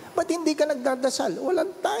time eh. Ba't hindi ka nagdadasal?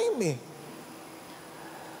 Walang time eh.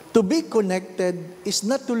 To be connected is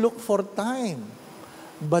not to look for time,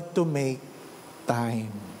 but to make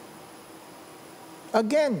time.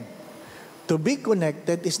 Again, to be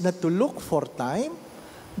connected is not to look for time,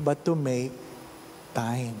 but to make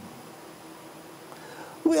time.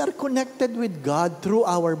 We are connected with God through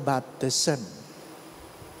our baptism.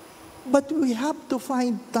 But we have to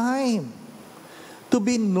find time to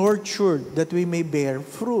be nurtured that we may bear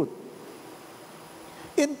fruit.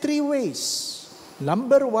 In 3 ways.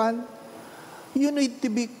 Number 1, you need to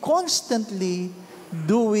be constantly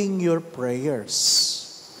doing your prayers.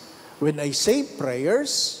 When I say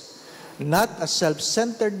prayers, not a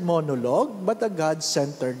self-centered monologue, but a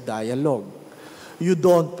God-centered dialogue. You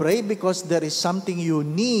don't pray because there is something you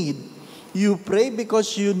need. You pray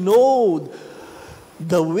because you know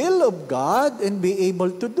the will of God and be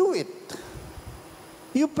able to do it.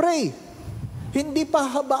 You pray. Hindi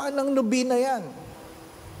pahabaan ng nobina yan.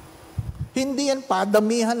 Hindi yan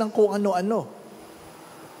padamihan ng kung ano-ano.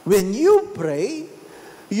 When you pray,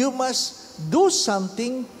 you must do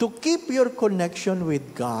something to keep your connection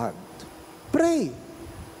with God. Pray.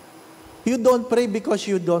 You don't pray because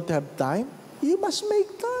you don't have time. You must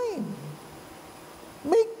make time.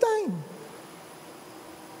 Make time.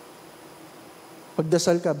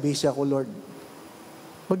 Magdasal ka, busy ako, Lord.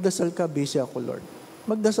 Magdasal ka, busy ako, Lord.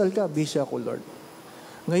 Magdasal ka, busy ako, Lord.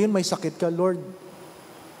 Ngayon may sakit ka, Lord.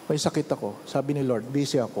 May sakit ako. Sabi ni Lord,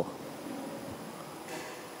 busy ako.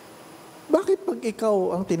 Bakit pag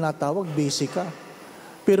ikaw ang tinatawag, busy ka?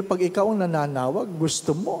 Pero pag ikaw ang nananawag,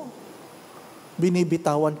 gusto mo.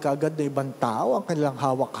 binibitawan ka agad ng ibang tao ang kanilang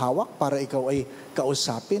hawak-hawak para ikaw ay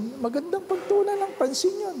kausapin. Magandang pagtuunan ng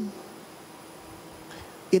pansin yun.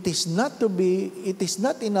 It is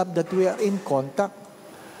not enough that we are in contact.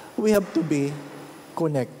 We have to be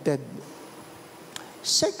connected.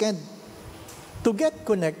 Second, to get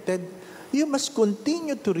connected, you must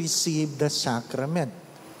continue to receive the sacrament.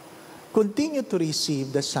 Continue to receive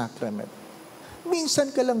the sacrament. Minsan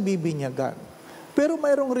ka lang bibinyagan, pero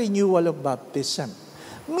mayroong renewal of baptism.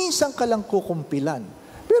 Minsan ka lang kukumpilan,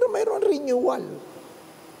 pero mayroong renewal.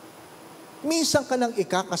 Minsan ka lang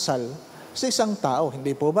ikakasal sa isang tao,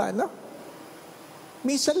 hindi po ba, no?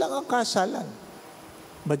 Minsan lang ang kasalan.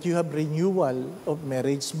 But you have renewal of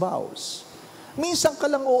marriage vows. Minsan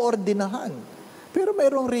ka lang uordinahan, pero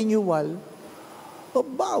mayroong renewal of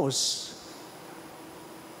vows.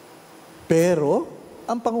 Pero,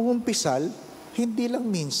 ang pangungumpisal, hindi lang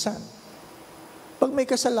minsan. Pag may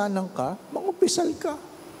kasalanan ka, mangumpisal ka.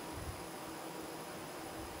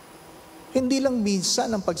 Hindi lang minsan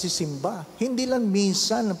ang pagsisimba. Hindi lang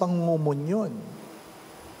minsan ang pangungumunyon.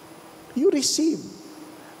 You receive.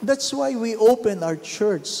 That's why we open our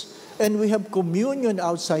church and we have communion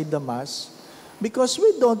outside the Mass, because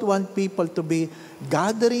we don't want people to be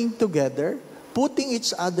gathering together, putting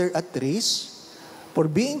each other at risk, for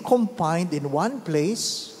being confined in one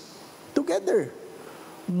place together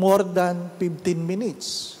more than 15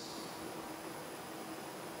 minutes.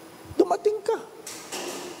 Dumating ka.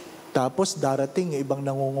 Tapos darating yung ibang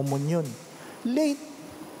nangungumunyon. Late.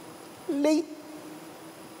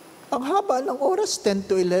 Ang haba ng oras, 10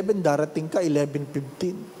 to 11, darating ka,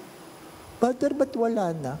 11:15. Father, ba't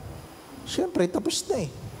wala na? Siyempre, tapos na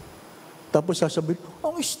eh. Tapos sasabihin,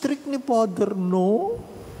 ang strict ni Father, no?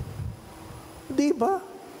 Di ba?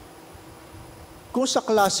 Kung sa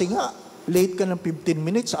klase nga, late ka ng 15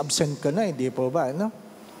 minutes, absent ka na, hindi po ba? No?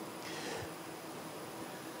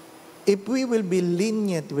 If we will be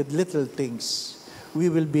lenient with little things, we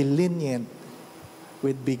will be lenient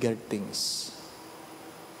with bigger things.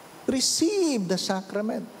 Receive the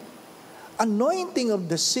sacrament. Anointing of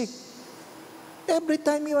the sick. Every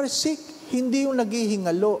time you are sick, hindi yung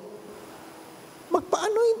naghihingalo.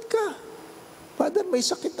 Magpa-anoint ka. Father, may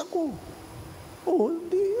sakit ako. Oh,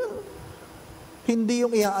 hindi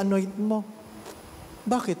yung i-anoint mo.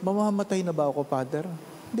 Bakit? Mamamatay na ba ako, Father?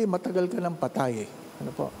 Hindi, matagal ka nang patay. Ano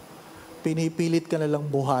po? Pinipilit ka na lang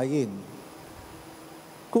buhayin.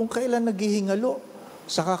 Kung kailan naghihingalo,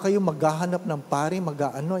 saka kayo maghahanap ng pari,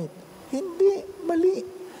 mag-anoint. Hindi, mali.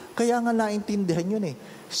 Kaya nga naintindihan yun eh.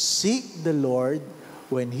 Seek the Lord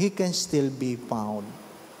when He can still be found.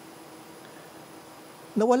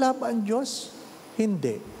 Nawala ba ang Diyos?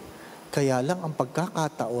 Hindi. Kaya lang ang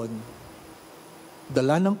pagkakataon,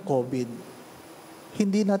 dala ng COVID,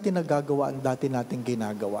 hindi natin nagagawa ang dati nating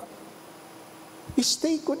ginagawa.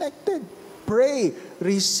 Stay connected. Pray.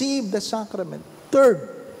 Receive the sacrament. Third,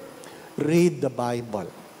 read the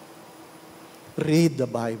Bible. Read the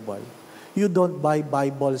Bible. You don't buy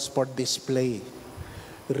Bibles for display.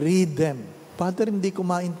 Read them. Father, hindi ko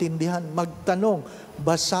maintindihan. Magtanong.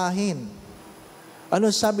 Basahin. Ano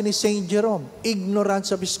sabi ni Saint Jerome?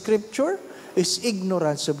 Ignorance of Scripture is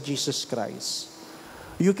ignorance of Jesus Christ.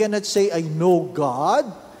 You cannot say, I know God,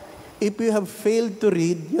 if you have failed to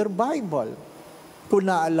read your Bible. Kung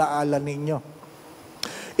naalaala ninyo,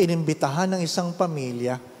 inimbitahan ng isang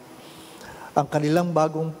pamilya ang kanilang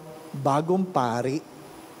bagong pari,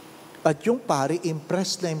 at yung pari,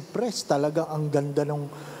 impressed na impressed. Talagang ang ganda ng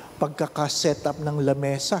pagkakaset up ng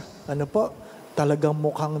lamesa. Ano po? Talagang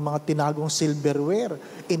mukhang mga tinagong silverware.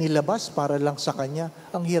 Inilabas para lang sa kanya.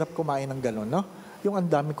 Ang hirap kumain ng gano'n, no? Yung ang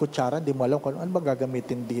daming kutsara, di mo alam kung ano ba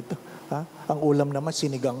gagamitin dito. Ha? Ang ulam naman,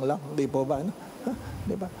 sinigang lang. Di po ba? Ano? Ha?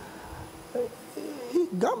 Di ba?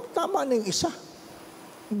 Tama na yung isa.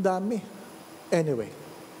 Ang dami. Anyway.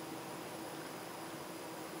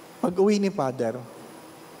 Pag-uwi ni Father,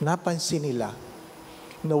 napansin nila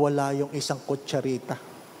na wala yung isang kutsarita.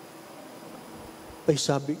 Ay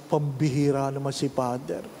sabi, pambihira naman si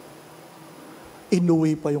Father.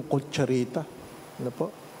 Inuwi pa yung kutsarita. Ano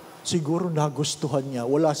po? Siguro nagustuhan niya.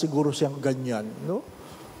 Wala siguro siyang ganyan. No?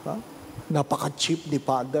 Ha? Napaka-cheap ni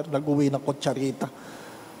Father. Nag-uwi ng kutsarita.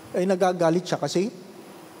 Ay nagagalit siya kasi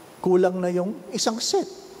kulang na yung isang set.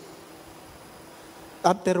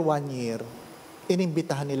 After 1 year,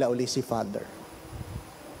 inimbitahan nila uli si Father.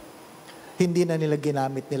 Hindi na nila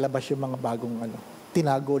ginamit, nilabas yung mga bagong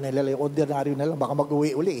tinago nila, yung ordinaryo nila, baka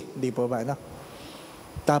mag-uwi uli. Hindi po ba, no?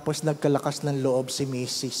 Tapos nagkalakas ng loob si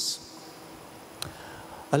Mrs.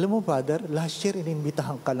 Alam mo, Father, last year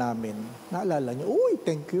inimbitahan ka namin. Naalala niyo, uy,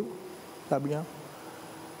 thank you. Sabi niya,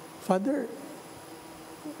 Father,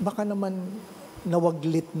 baka naman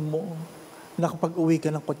nawaglit mo na kapag uwi ka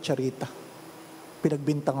ng kutsarita,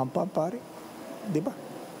 pinagbintangan pa, pare. Di ba?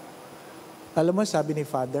 Alam mo, sabi ni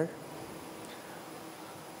Father,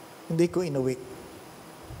 hindi ko inuwi.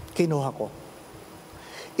 Kinuha ko.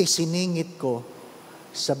 Isiningit ko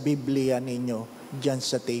sa Biblia ninyo dyan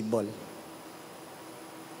sa table.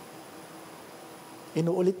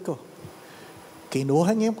 Inuulit ko.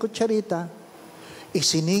 Kinuha niya yung kutsarita,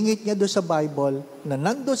 isiningit niya doon sa Bible na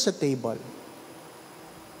nandun sa table.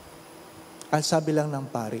 Ang sabi lang ng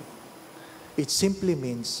pari, it simply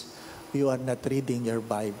means you are not reading your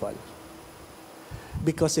Bible.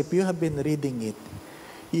 Because if you have been reading it,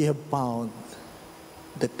 you have found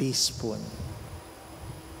the teaspoon.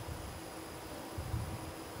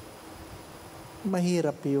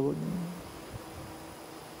 Mahirap yun.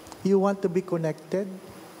 You want to be connected?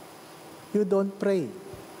 You don't pray.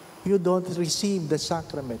 You don't receive the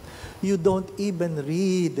sacrament. You don't even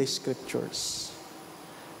read the scriptures.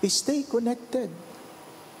 Stay connected.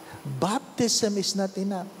 Baptism is not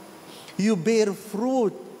enough. You bear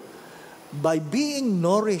fruit by being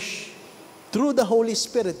nourished through the Holy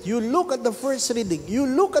Spirit. You look at the first reading. You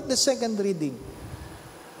look at the second reading.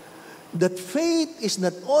 That faith is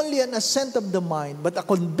not only an assent of the mind, but a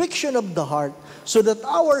conviction of the heart, so that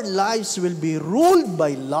our lives will be ruled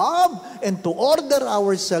by love and to order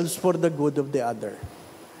ourselves for the good of the other.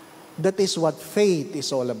 That is what faith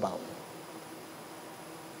is all about.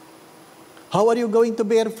 How are you going to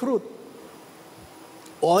bear fruit?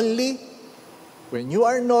 Only when you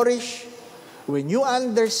are nourished, when you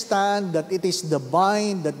understand that it is the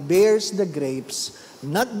vine that bears the grapes,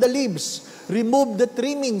 not the leaves. Remove the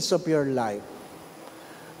trimmings of your life.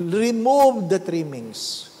 Remove the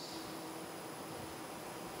trimmings.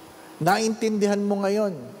 Naintindihan mo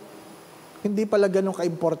ngayon, hindi pala ganun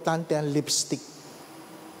ka-importante ang lipstick.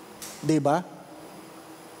 Diba?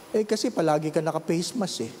 Kasi palagi ka naka-face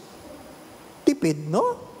mask eh. Tipid,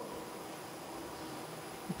 no?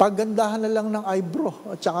 Paggandahan na lang ng eyebrow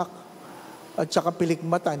at saka pilik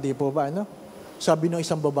mata, hindi po ba, no? Sabi ng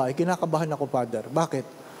isang babae, kinakabahan ako, Father.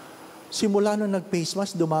 Bakit? Simula nung nag-face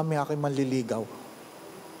mask, dumami aking manliligaw.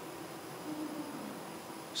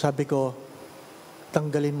 Sabi ko,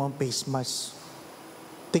 tanggalin mo ang face mask.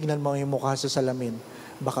 Tignan mo yung mukha sa salamin.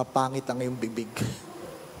 Baka pangit ang iyong bibig.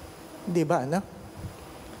 Di ba, ano?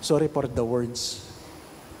 Sorry for the words.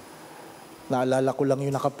 Naalala ko lang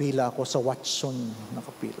yung nakapila ako sa Watson.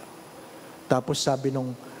 Nakapila. Tapos sabi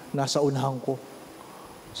nung nasa unahan ko,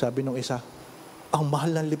 sabi nung isa, ang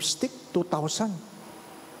mahal ng lipstick, 2,000.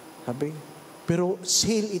 Sabi, pero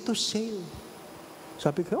sale ito, sale.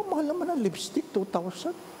 Sabi ko, mahal naman ang lipstick,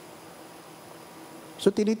 2,000.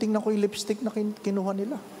 So, tinitingnan ko yung lipstick na kinuha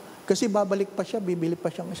nila. Kasi babalik pa siya, bibili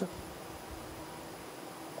pa siyang isa.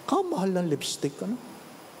 Kamahal ng lipstick, ano?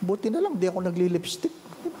 Buti na lang, di ako nagli-lipstick.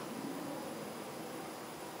 Diba?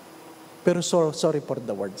 Pero sorry for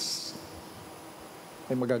the words.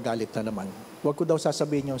 Ay magagalit na naman. Huwag ko daw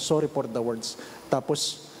sasabihin yung sorry for the words.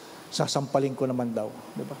 Tapos, sasampalin ko naman daw.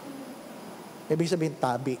 Diba? Ibig sabihin,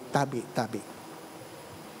 tabi.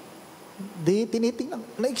 Di,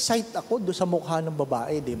 tinitingnan. Na-excite ako doon sa mukha ng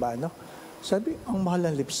babae, di ba? No? Sabi, ang mahal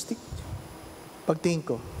ng lipstick. Pagtingin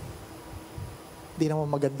ko, di naman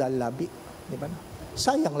maganda ang labi. Di ba? No?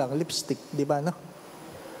 Sayang lang, lipstick. Di ba? No?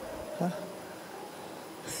 Ha?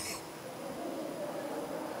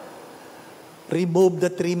 Remove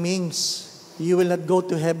the trimmings. You will not go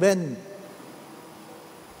to heaven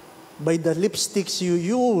by the lipsticks you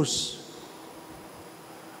use.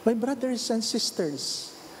 My brothers and sisters,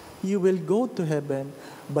 you will go to heaven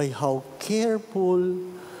by how careful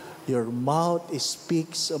your mouth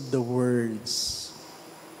speaks of the words.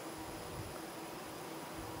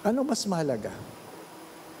 Ano mas mahalaga?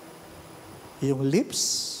 Yung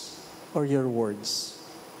lips or your words?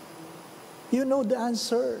 You know the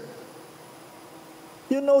answer.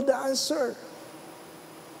 You know the answer.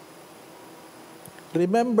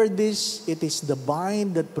 Remember this, it is the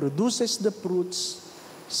vine that produces the fruits.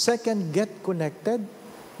 Second, get connected.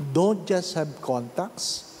 Don't just have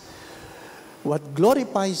contacts. What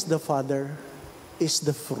glorifies the Father is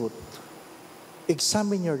the fruit.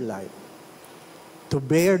 Examine your life. To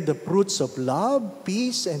bear the fruits of love,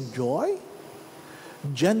 peace, and joy,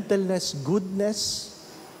 gentleness, goodness,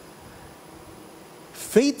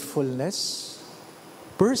 faithfulness,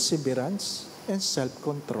 perseverance, and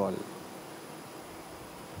self-control.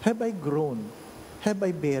 Have I grown? Have I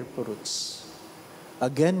bear fruits?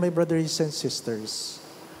 Again, my brothers and sisters,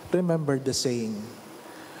 remember the saying,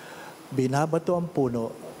 binabato ang puno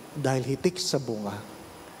dahil hitik sa bunga,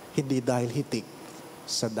 hindi dahil hitik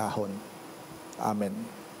sa dahon. Amen.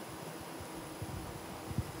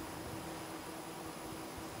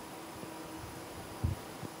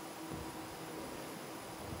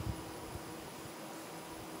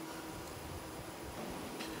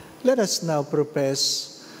 Let us now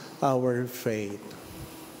profess our faith.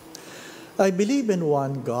 I believe in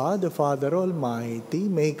one God, the Father Almighty,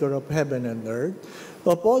 maker of heaven and earth,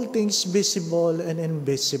 of all things visible and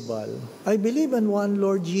invisible. I believe in one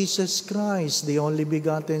Lord Jesus Christ, the only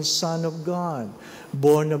begotten Son of God,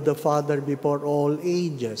 born of the Father before all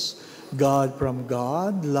ages, God from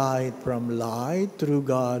God, light from light, true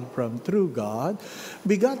God from true God,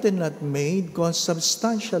 begotten not made,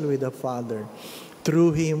 consubstantial with the Father.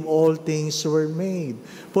 Through him all things were made.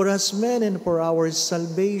 For us men and for our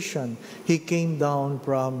salvation, he came down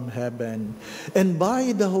from heaven. And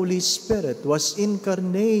by the Holy Spirit was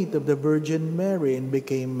incarnate of the Virgin Mary and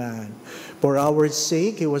became man. For our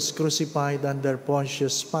sake he was crucified under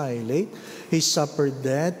Pontius Pilate. He suffered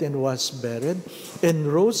death and was buried, and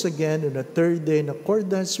rose again on the third day in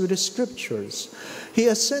accordance with the Scriptures. He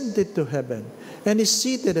ascended to heaven, and is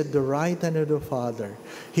seated at the right hand of the Father.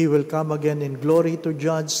 He will come again in glory to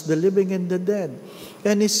judge the living and the dead,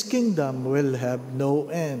 and his kingdom will have no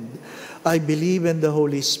end. I believe in the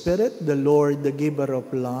Holy Spirit, the Lord, the giver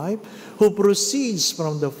of life, who proceeds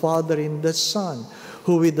from the Father in the Son,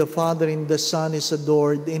 who with the Father in the Son is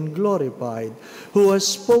adored and glorified, who has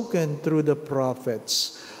spoken through the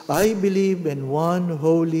prophets. I believe in one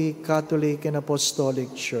holy, Catholic, and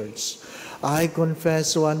Apostolic Church. I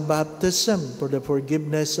confess one baptism for the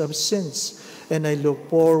forgiveness of sins, and I look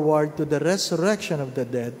forward to the resurrection of the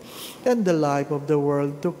dead and the life of the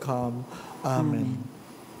world to come. Amen.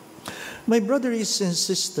 My brothers and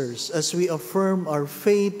sisters, as we affirm our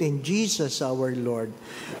faith in Jesus our Lord,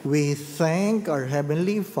 we thank our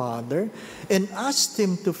Heavenly Father and ask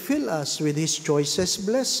Him to fill us with His choicest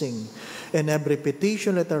blessing. And every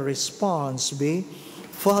petition, let our response be,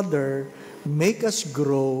 Father, make us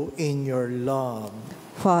grow in your love.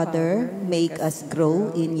 Father, make us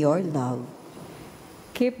grow in your love.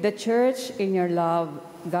 Keep the church in your love,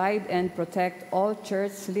 guide and protect all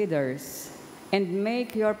church leaders, and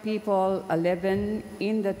make your people a leaven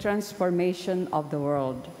in the transformation of the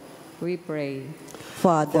world. We pray.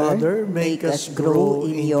 Father, make us grow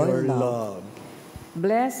in your love.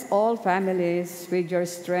 Bless all families with your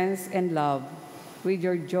strength and love, with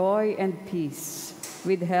your joy and peace,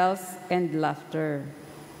 with health and laughter.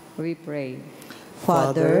 We pray.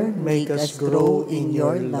 Father, make us grow in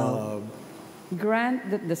your love. Grant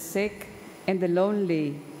that the sick and the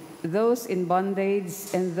lonely, those in bondage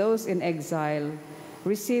and those in exile,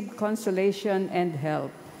 receive consolation and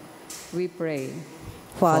help. We pray.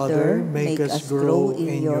 Father, make us grow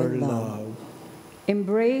in your love.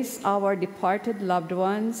 Embrace our departed loved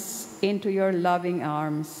ones into your loving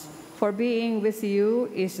arms, for being with you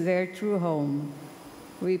is their true home.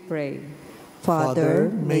 We pray. Father,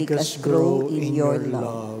 make us grow in your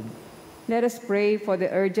love. Let us pray for the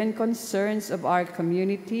urgent concerns of our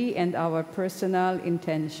community and our personal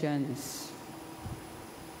intentions.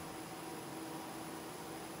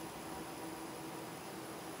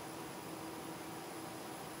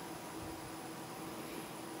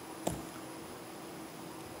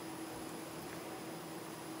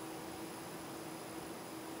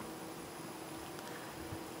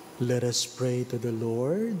 Let us pray to the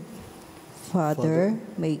Lord. Father,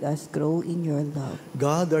 make us grow in your love.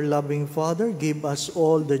 God, our loving Father, give us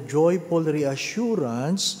all the joyful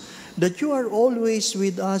reassurance that you are always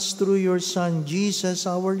with us through your Son, Jesus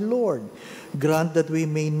our Lord. Grant that we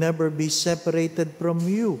may never be separated from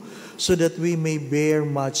you, so that we may bear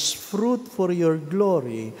much fruit for your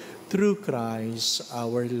glory, through Christ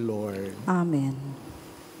our Lord. Amen.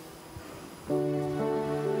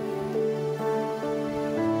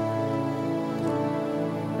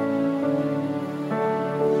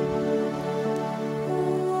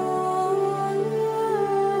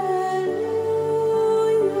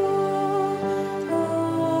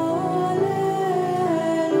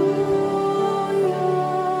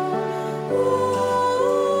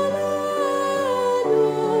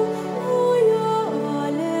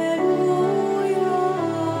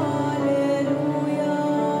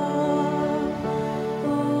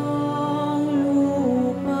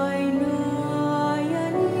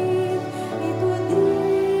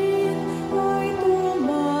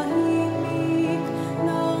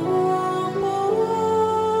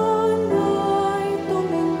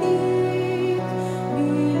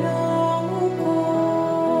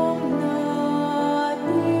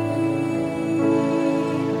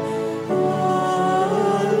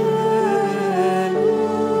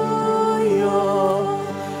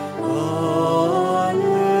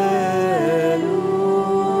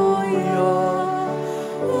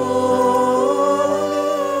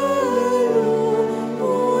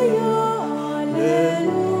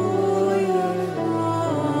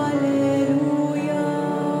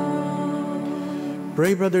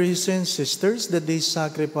 Pray, brothers and sisters, that this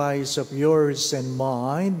sacrifice of yours and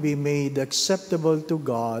mine be made acceptable to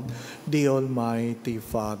God, the Almighty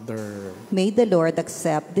Father. May the Lord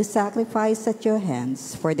accept this sacrifice at your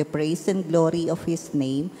hands for the praise and glory of his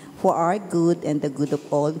name, for our good and the good of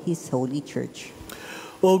all his holy church.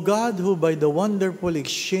 O God, who by the wonderful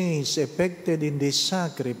exchange effected in this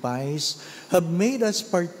sacrifice have made us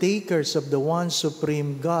partakers of the one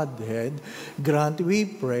supreme Godhead, grant, we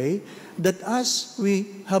pray, that as we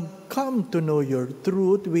have come to know your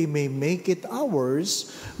truth, we may make it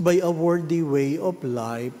ours by a worthy way of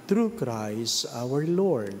life through Christ our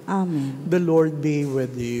Lord. Amen. The Lord be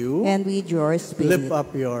with you. And with your spirit. Lift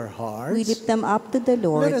up your hearts. We lift them up to the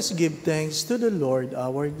Lord. Let us give thanks to the Lord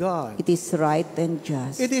our God. It is right and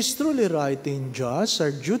just. It is truly right and just,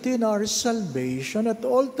 our duty and our salvation, at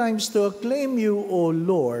all times to acclaim you, O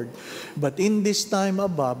Lord, but in this time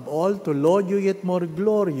above all to laud you yet more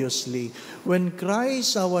gloriously, when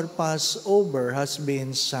Christ our Passover has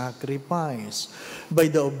been sacrificed. By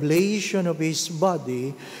the oblation of his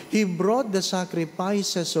body, he brought the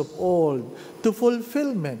sacrifices of old to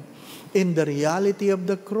fulfillment in the reality of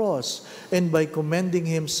the cross, and by commending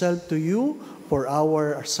himself to you for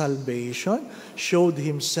our salvation, showed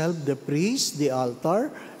himself the priest, the altar,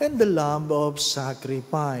 and the lamb of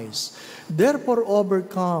sacrifice. Therefore,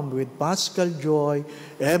 overcome with paschal joy,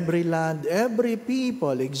 every land, every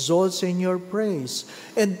people exalts in your praise,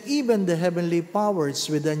 and even the heavenly powers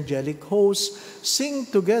with angelic hosts sing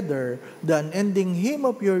together the unending hymn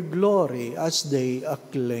of your glory as they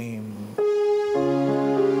acclaim.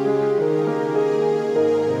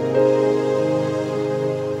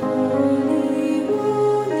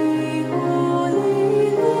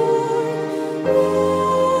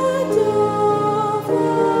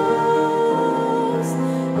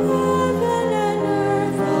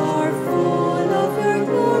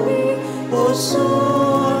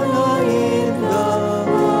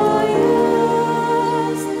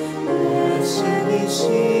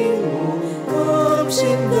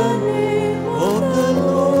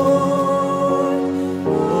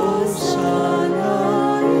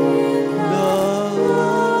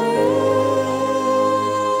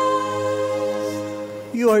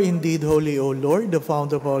 Indeed, holy, O Lord, the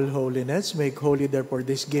fount of all holiness, make holy therefore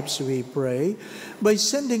these gifts, we pray, by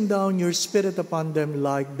sending down your Spirit upon them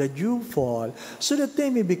like the dew fall, so that they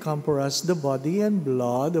may become for us the body and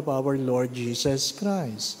blood of our Lord Jesus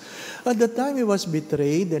Christ. At the time he was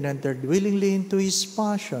betrayed and entered willingly into his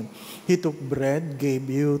passion, he took bread, gave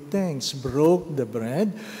you thanks, broke the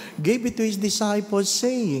bread, gave it to his disciples,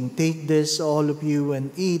 saying, "Take this, all of you, and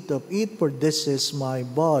eat of it, for this is my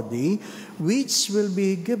body, which will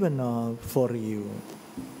be given up for you."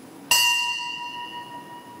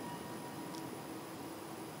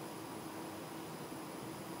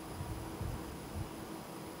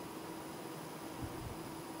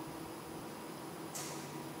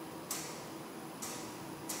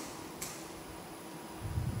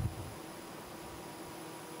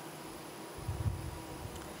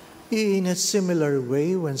 In a similar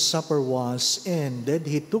way, when supper was ended,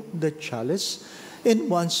 he took the chalice and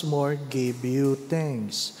once more gave you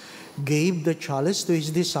thanks. Gave the chalice to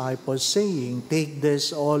his disciples, saying, "Take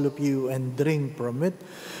this, all of you, and drink from it.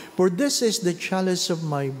 For this is the chalice of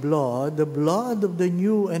my blood, the blood of the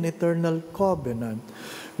new and eternal covenant,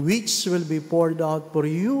 which will be poured out for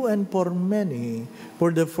you and for many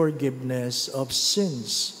for the forgiveness of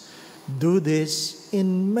sins. Do this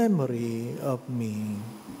in memory of me."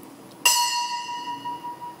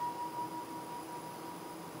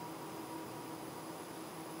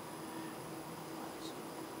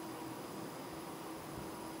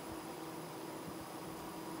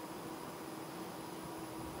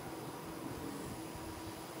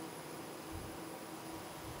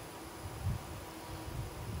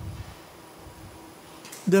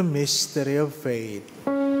 The mystery of faith.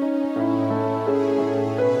 When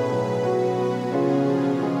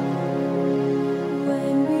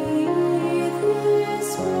we eat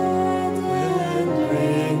this bread and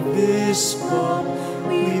drink this cup,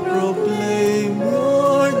 we proclaim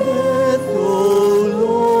your death, O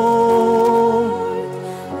Lord,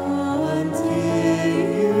 until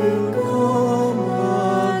you come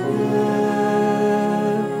again.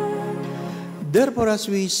 Therefore, as as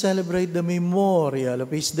we celebrate the memorial of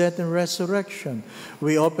his death and resurrection,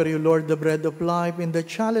 we offer you, Lord, the bread of life and the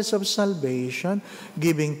chalice of salvation,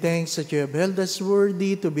 giving thanks that you have held us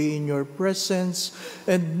worthy to be in your presence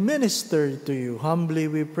and minister to you. Humbly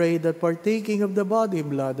we pray that partaking of the body and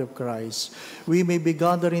blood of Christ, we may be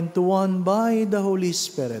gathered into one by the Holy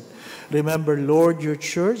Spirit. Remember, Lord, your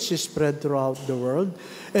church is spread throughout the world,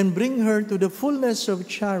 and bring her to the fullness of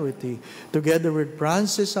charity, together with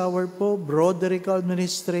Francis, our Pope, Broderick, our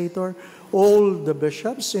administrator, all the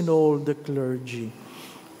bishops, and all the clergy.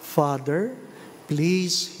 Father,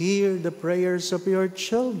 please hear the prayers of your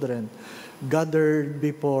children gathered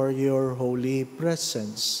before your holy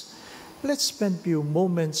presence. Let's spend a few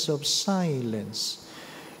moments of silence,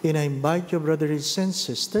 and I invite you, brothers and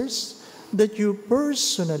sisters, that you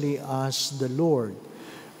personally ask the Lord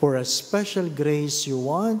for a special grace you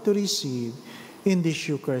want to receive in this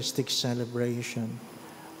Eucharistic celebration.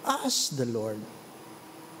 Ask the Lord.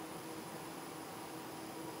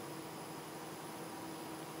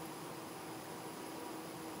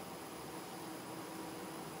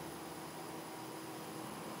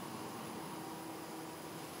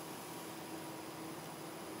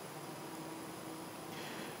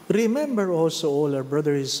 Remember also all our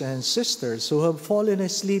brothers and sisters who have fallen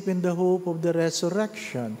asleep in the hope of the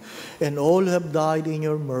resurrection, and all who have died in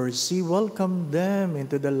your mercy. Welcome them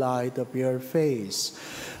into the light of your face.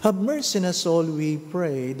 Have mercy on us all, we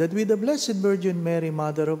pray, that with the Blessed Virgin Mary,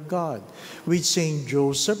 Mother of God, with Saint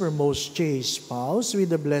Joseph, her most chaste spouse, with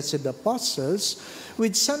the blessed apostles,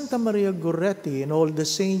 with Santa Maria Goretti and all the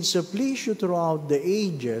saints who please you throughout the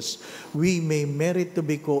ages, we may merit to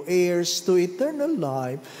be co-heirs to eternal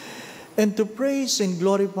life and to praise and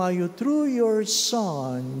glorify you through your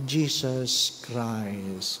Son, Jesus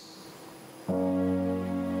Christ.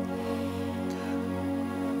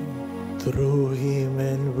 Through him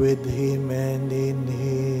and with him and in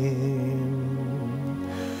him,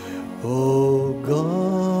 O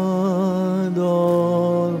God,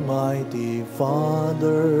 Almighty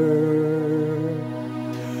Father,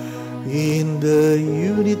 in the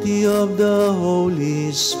unity of the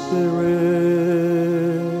Holy Spirit,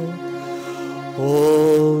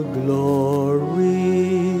 all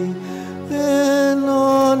glory and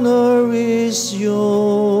honor is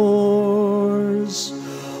yours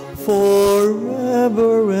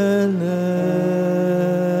forever and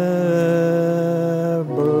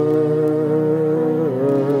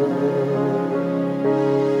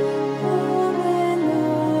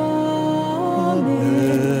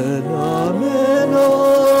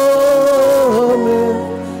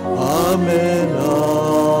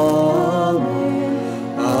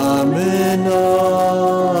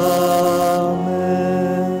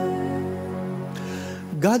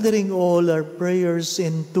gathering all our prayers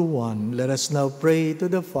into one, let us now pray to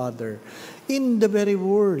the Father in the very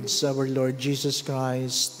words our Lord Jesus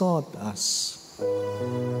Christ taught us.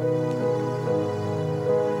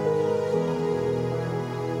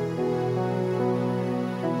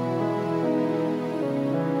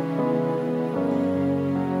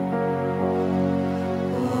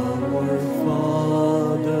 Our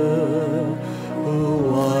Father,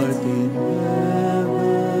 who art in heaven,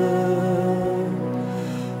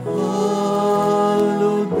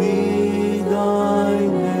 hallowed be thy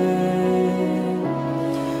name.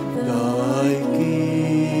 Thy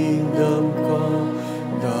kingdom come,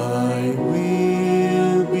 thy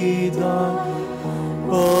will be done,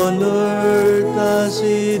 on earth as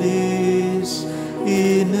it is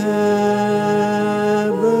in heaven.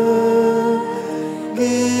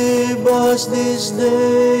 Give us this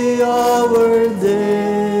day our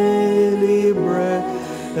daily bread,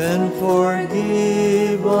 and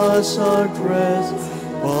forgive us our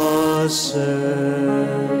trespasses,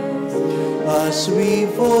 as we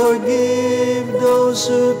forgive those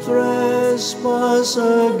who trespass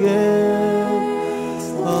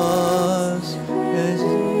against us, and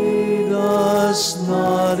lead us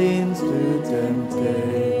not into temptation,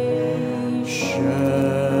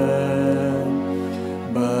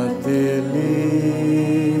 but deliver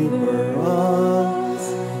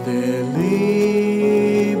us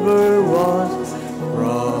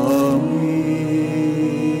from evil.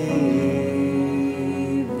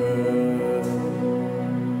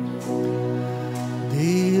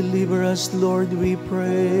 Deliver us, Lord, we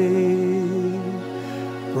pray,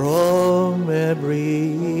 from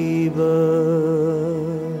every evil.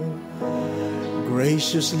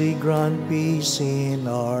 Graciously grant peace in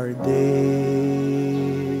our day,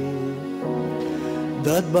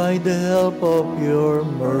 that by the help of your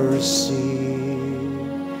mercy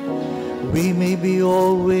we may be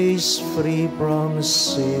always free from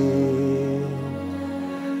sin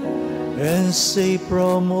and safe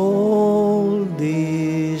from all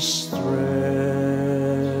distress.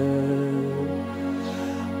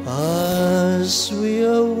 As we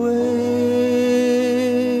await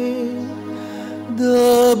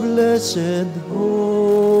the blessed hope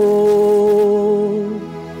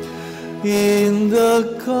in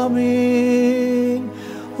the coming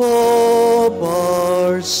of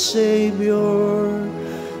our Savior,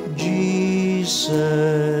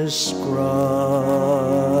 Jesus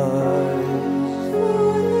Christ.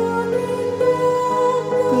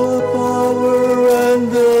 The power and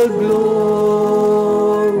the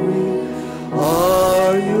glory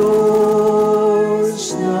are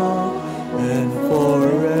yours now and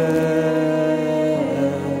forever.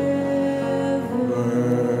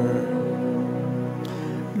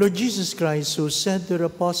 Lord Jesus Christ, who said to the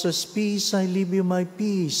apostles, "Peace I leave you, my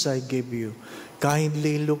peace I give you,"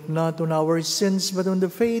 kindly look not on our sins, but on the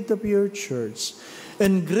faith of your church,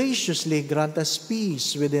 and graciously grant us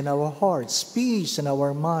peace within our hearts, peace in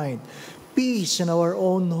our mind, peace in our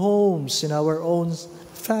own homes, in our own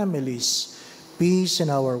families, peace in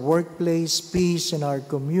our workplace, peace in our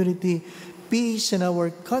community, peace in our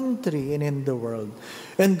country and in the world,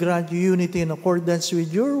 and grant unity in accordance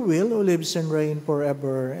with your will, who lives and reigns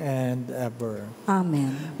forever and ever.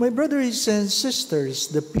 Amen. My brothers and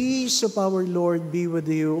sisters, the peace of our Lord be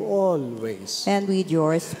with you always. And with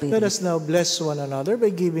your spirit. Let us now bless one another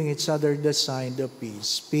by giving each other the sign of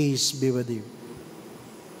peace. Peace be with you.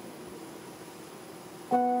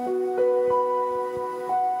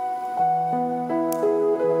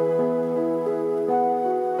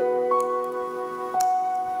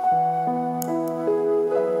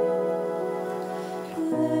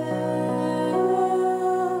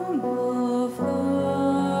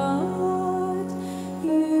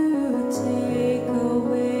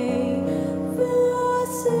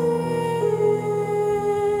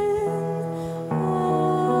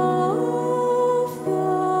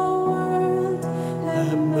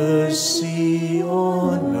 Mercy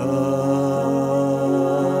on us.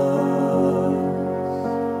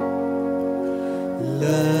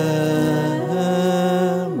 Lamb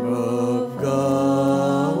of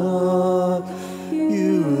God,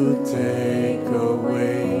 you take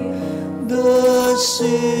away the sins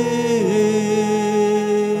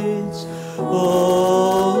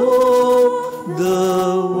of the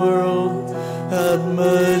world. Have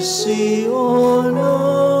mercy on us.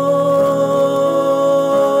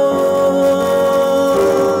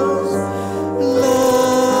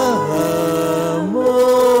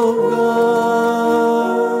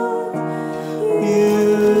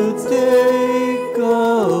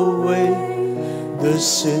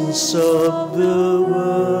 Sins of the world.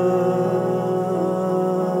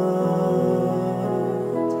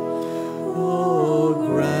 Oh,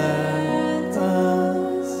 grant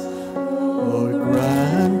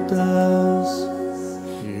us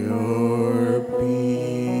your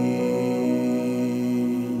peace.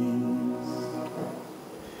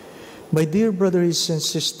 My dear brothers and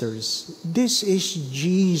sisters, this is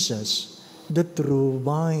Jesus, the true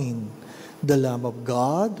vine, the Lamb of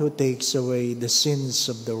God who takes away the sins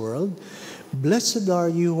of the world. Blessed are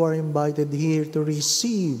you who are invited here to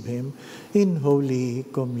receive him in Holy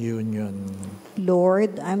Communion.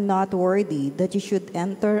 Lord, I'm not worthy that you should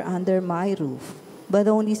enter under my roof, but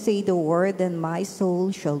only say the word and my soul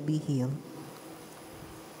shall be healed.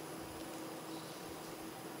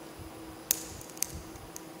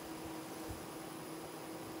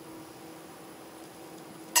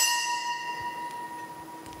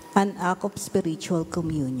 An act of spiritual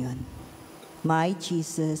communion. My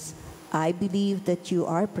Jesus, I believe that you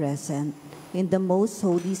are present in the most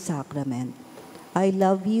holy sacrament. I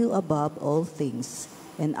love you above all things,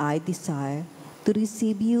 and I desire to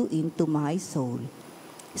receive you into my soul.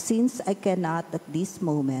 Since I cannot at this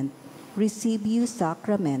moment receive you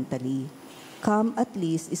sacramentally, come at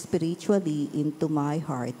least spiritually into my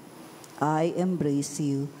heart. I embrace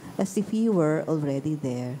you as if you were already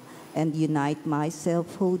there, and unite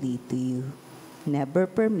myself wholly to you. Never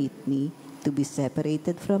permit me to be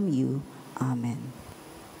separated from you. Amen.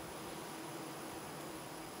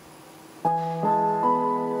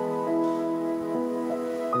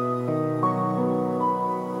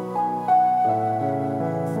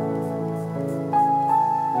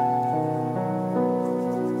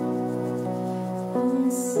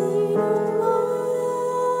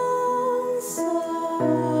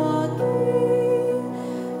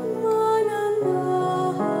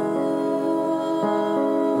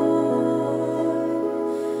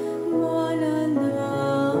 Na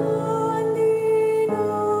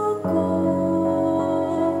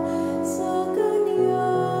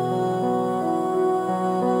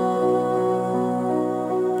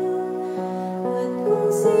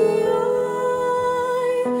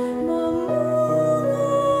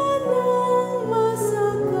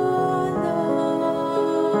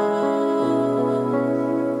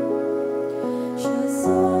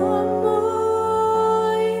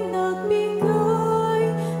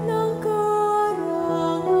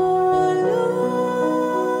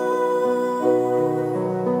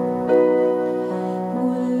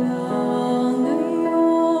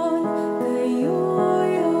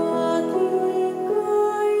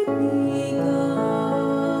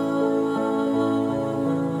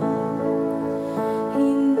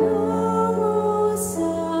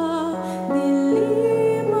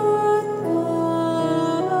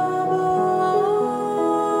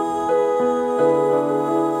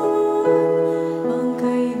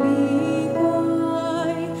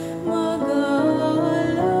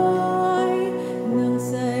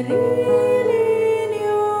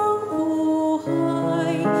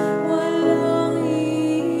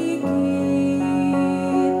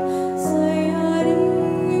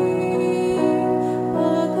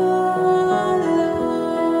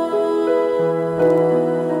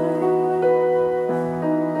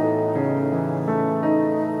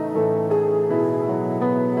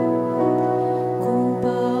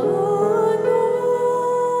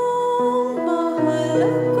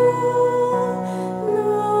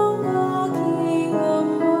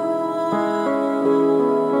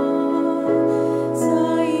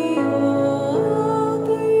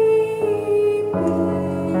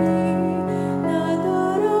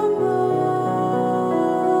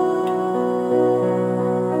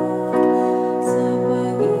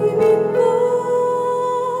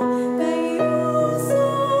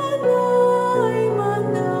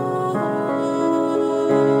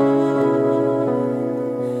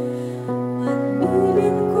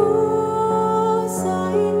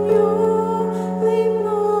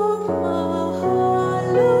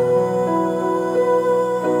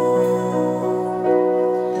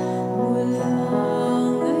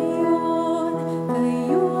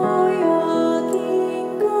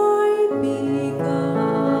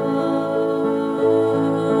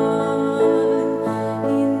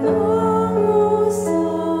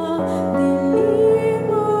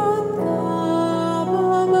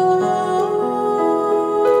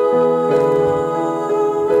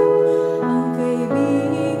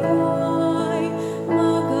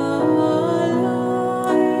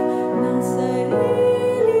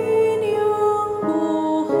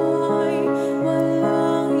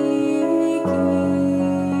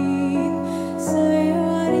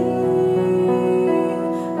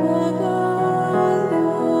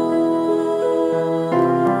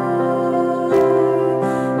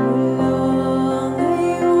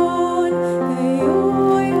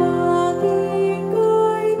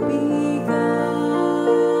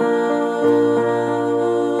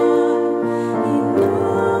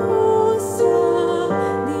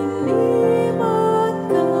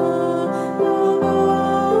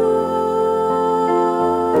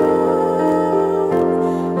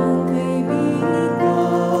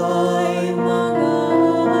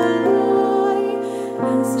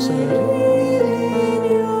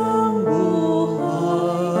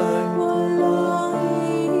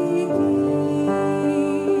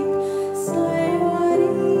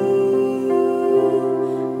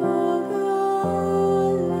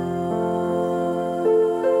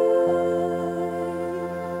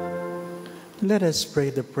Let us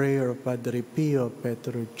pray the prayer of Padre Pio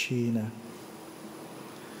Petruccina.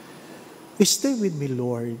 Stay with me,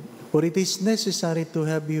 Lord, for it is necessary to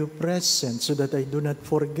have you present so that I do not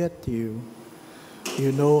forget you.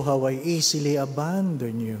 You know how I easily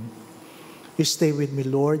abandon you. Stay with me,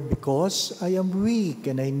 Lord, because I am weak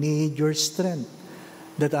and I need your strength,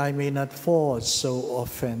 that I may not fall so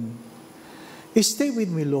often. Stay with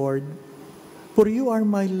me, Lord, for you are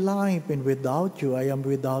my life, and without you I am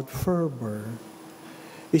without fervor.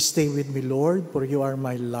 Stay with me, Lord, for you are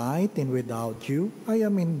my light, and without you I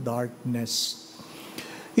am in darkness.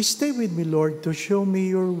 Stay with me, Lord, to show me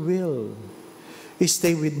your will.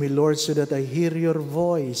 Stay with me, Lord, so that I hear your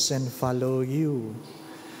voice and follow you.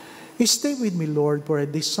 Stay with me, Lord, for I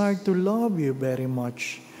desire to love you very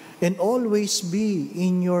much and always be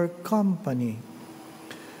in your company.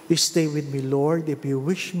 Stay with me, Lord, if you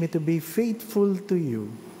wish me to be faithful to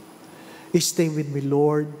you. Stay with me,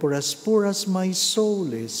 Lord, for as poor as my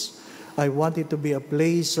soul is, I want it to be a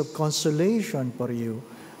place of consolation for you,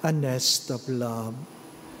 a nest of love.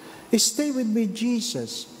 Stay with me,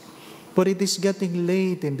 Jesus, for it is getting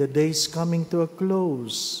late and the day is coming to a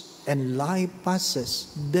close, and life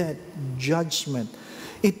passes, death, judgment,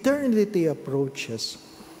 eternity approaches.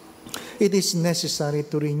 It is necessary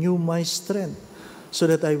to renew my strength so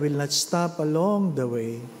that I will not stop along the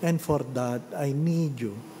way, and for that I need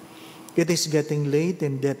you. It is getting late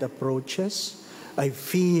and death approaches. I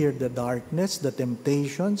fear the darkness, the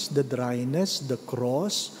temptations, the dryness, the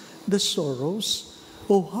cross, the sorrows.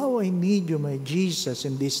 Oh, how I need you, my Jesus,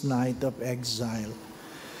 in this night of exile.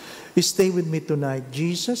 Stay with me tonight,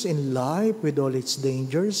 Jesus, in life with all its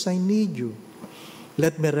dangers. I need you.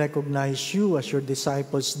 Let me recognize you as your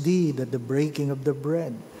disciples did at the breaking of the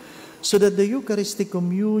bread, so that the Eucharistic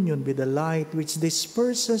communion be the light which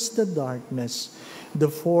disperses the darkness, the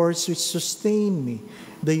force which sustains me,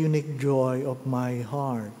 the unique joy of my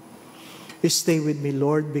heart. Stay with me,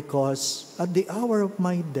 Lord, because at the hour of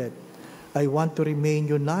my death, I want to remain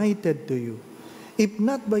united to you, if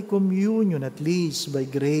not by communion, at least by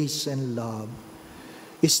grace and love.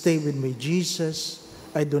 Stay with me, Jesus.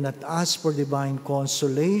 I do not ask for divine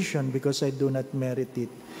consolation because I do not merit it,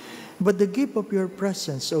 but the gift of your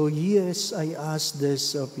presence. Oh yes, I ask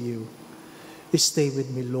this of you. Stay with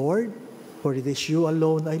me, Lord, for it is you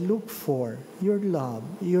alone I look for, your love,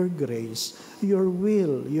 your grace, your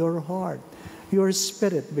will, your heart, your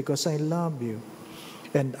spirit, because I love you,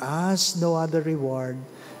 and ask no other reward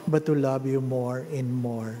but to love you more and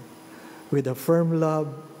more. With a firm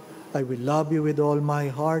love, I will love you with all my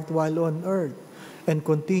heart while on earth, and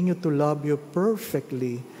continue to love you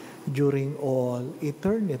perfectly during all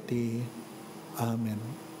eternity. Amen.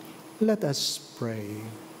 Let us pray.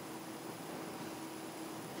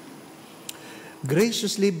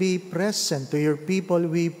 Graciously be present to your people,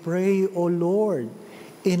 we pray, O Lord,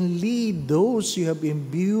 and lead those you have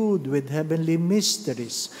imbued with heavenly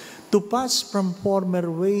mysteries to pass from former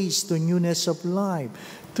ways to newness of life,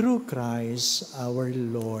 through Christ our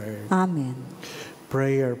Lord. Amen.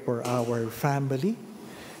 Prayer for our family.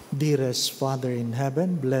 Dearest Father in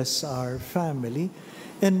heaven, bless our family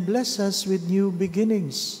and bless us with new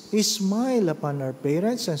beginnings. Smile upon our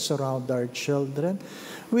parents and surround our children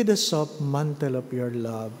with the soft mantle of your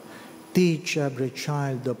love. Teach every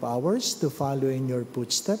child of ours to follow in your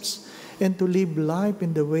footsteps and to live life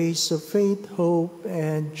in the ways of faith, hope,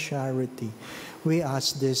 and charity. We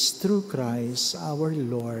ask this through Christ our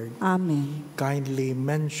Lord. Amen. Kindly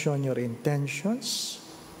mention your intentions.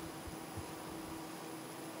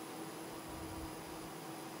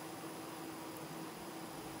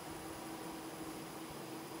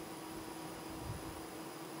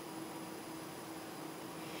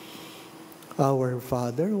 Our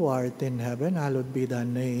Father, who art in heaven, hallowed be thy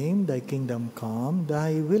name. Thy kingdom come,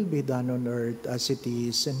 thy will be done on earth as it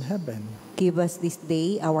is in heaven. Give us this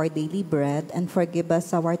day our daily bread, and forgive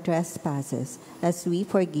us our trespasses, as we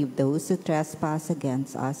forgive those who trespass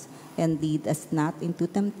against us. And lead us not into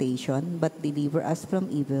temptation, but deliver us from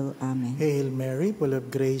evil. Amen. Hail Mary, full of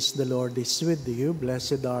grace, the Lord is with you.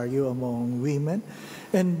 Blessed are you among women,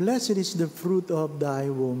 and blessed is the fruit of thy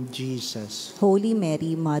womb, Jesus. Holy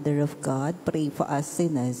Mary, Mother of God, pray for us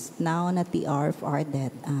sinners, now and at the hour of our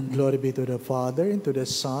death. Amen. Glory be to the Father, and to the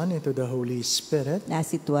Son, and to the Holy Spirit.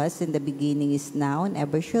 As it was in the beginning, is now, and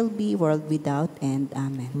ever shall be, world without end.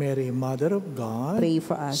 Amen. Mary, Mother of God, Pray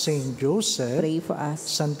for us. Saint Joseph, Pray for us.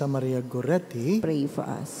 Santa Maria Goretti, Pray for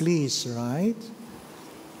us. please write.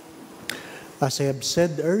 As I have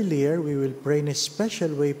said earlier, we will pray in a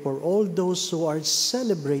special way for all those who are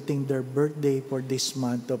celebrating their birthday for this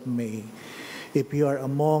month of May. If you are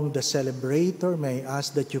among the celebrator, may I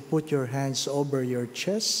ask that you put your hands over your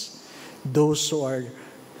chest those who are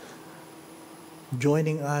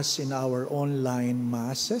joining us in our online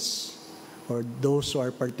masses, or those who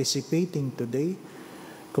are participating today,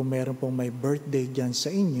 kung meron pong may birthday dyan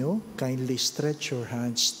sa inyo, kindly stretch your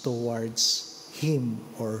hands towards him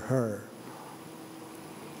or her.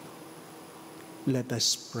 Let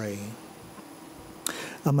us pray.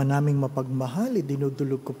 Ama naming mapagmahal,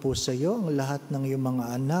 idinudulog ko po sa iyo ang lahat ng iyong mga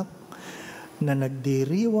anak na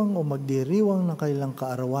nagdiriwang o magdiriwang ng kanilang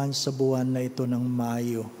kaarawan sa buwan na ito ng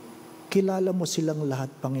Mayo. Kilala mo silang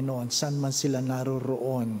lahat, Panginoon, saan man sila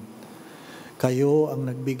naroroon. Kayo ang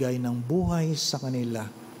nagbigay ng buhay sa kanila.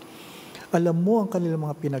 Alam mo ang kanilang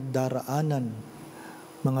mga pinagdaraanan,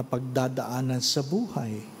 mga pagdadaanan sa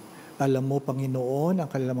buhay. Alam mo, Panginoon, ang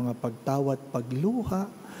kanilang mga pagtawa at pagluha,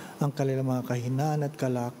 ang kanilang mga kahinaan at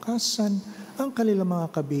kalakasan, ang kanilang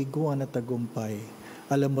mga kabiguan at tagumpay.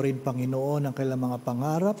 Alam mo rin, Panginoon, ang kanilang mga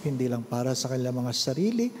pangarap, hindi lang para sa kanilang mga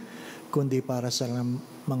sarili, kundi para sa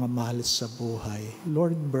mga mahal sa buhay.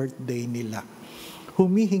 Lord, birthday nila.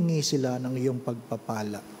 Humihingi sila ng iyong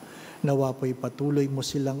pagpapala. Nawa po'y patuloy mo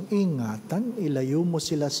silang ingatan, ilayo mo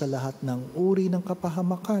sila sa lahat ng uri ng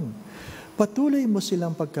kapahamakan. Patuloy mo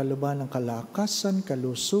silang pagkaluban ng kalakasan,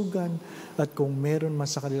 kalusugan, at kung meron man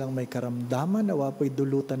sa kanilang may karamdaman, nawa po'y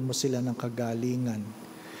dulutan mo sila ng kagalingan.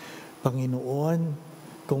 Panginoon,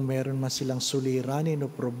 kung meron man silang suliranin o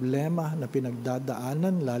problema na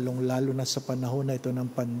pinagdadaanan, lalong-lalo na sa panahon na ito ng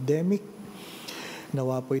pandemic,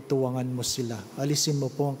 nawa po'y tuwangan mo sila. Alisin mo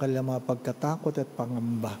po ang kanilang mga pagkatakot at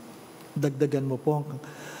pangamba. Dagdagan mo po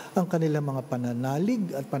ang kanilang mga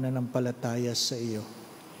pananalig at pananampalataya sa iyo.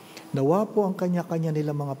 Nawa po ang kanya-kanya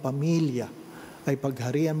nilang mga pamilya ay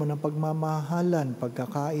pagharian mo ng pagmamahalan,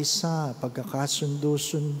 pagkakaisa,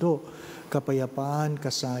 pagkakasundo-sundo, kapayapaan,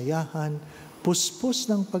 kasayahan, puspos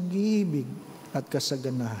ng pag-ibig at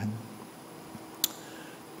kasaganahan.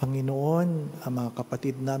 Panginoon, ang mga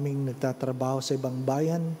kapatid naming nagtatrabaho sa ibang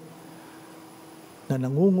bayan na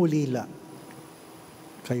nangungulila,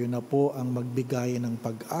 kayo na po ang magbigay ng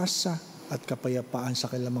pag-asa at kapayapaan sa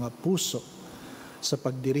kanilang mga puso sa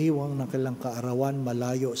pagdiriwang ng kanilang kaarawan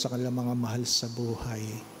malayo sa kanilang mga mahal sa buhay.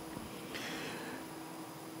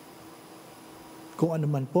 Kung ano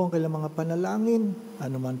man po ang kailang mga panalangin,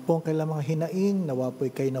 ano man po ang kailang mga hinaing, nawa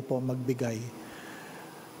po'y kayo na po magbigay.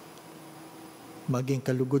 Maging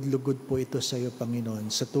kalugod-lugod po ito sa iyo,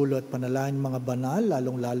 Panginoon. Sa tulo at panalangin mga banal,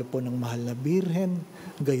 lalong-lalo po ng mahal na Birhen,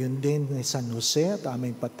 gayon din ni San Jose at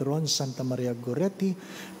aming patron, Santa Maria Goretti,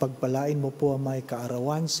 pagpalain mo po ang may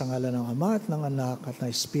kaarawan sa ngalan ng Ama at ng Anak at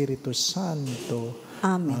ng Espiritu Santo.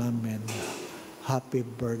 Amen. Amen. Happy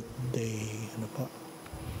birthday. Ano po?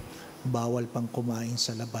 Bawal pang kumain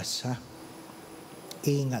sa labas, ha?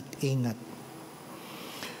 Ingat, ingat.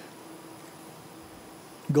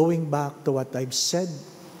 Going back to what I've said,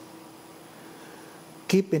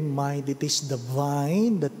 keep in mind it is the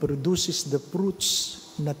vine that produces the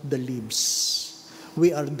fruits, not the leaves.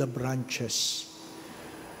 We are the branches.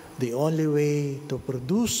 The only way to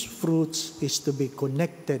produce fruits is to be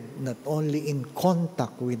connected, not only in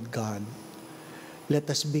contact with God. Let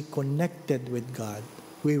us be connected with God.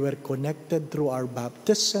 We were connected through our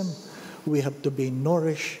baptism. We have to be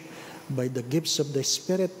nourished by the gifts of the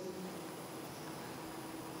Spirit.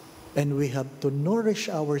 And we have to nourish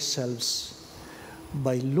ourselves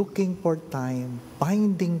by looking for time,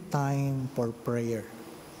 finding time for prayer.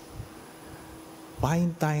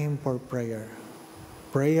 Find time for prayer.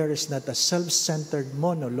 Prayer is not a self-centered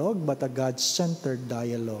monologue, but a God-centered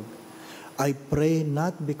dialogue. I pray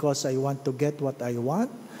not because I want to get what I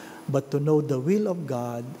want, but to know the will of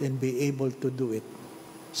God and be able to do it.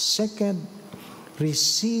 Second,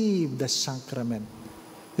 receive the sacrament.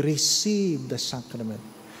 Receive the sacrament.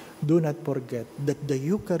 Do not forget that the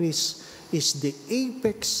Eucharist is the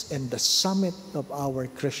apex and the summit of our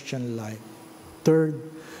Christian life. Third,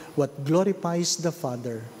 what glorifies the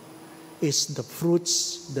Father is the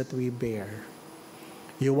fruits that we bear.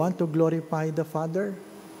 You want to glorify the Father?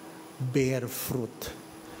 Bear fruit.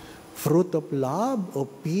 Fruit of love, of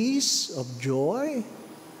peace, of joy,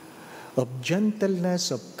 of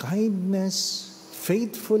gentleness, of kindness,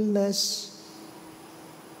 faithfulness,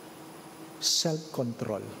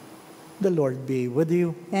 self-control. The Lord be with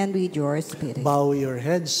you. And with your spirit. Bow your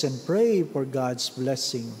heads and pray for God's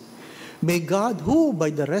blessing. May God, who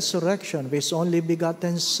by the resurrection of His only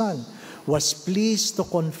begotten Son, was pleased to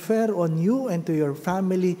confer on you and to your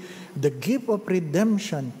family the gift of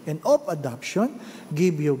redemption and of adoption,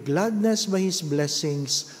 give you gladness by His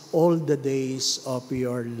blessings all the days of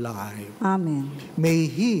your life. Amen. May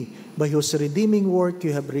He, by whose redeeming work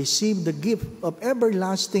you have received the gift of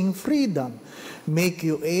everlasting freedom, make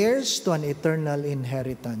you heirs to an eternal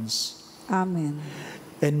inheritance. Amen.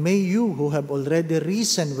 And may you, who have already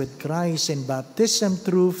risen with Christ in baptism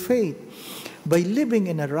through faith, by living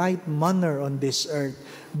in a right manner on this earth,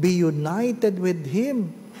 be united with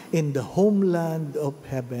Him in the homeland of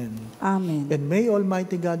heaven. Amen. And may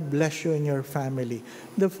Almighty God bless you and your family,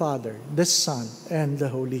 the Father, the Son, and the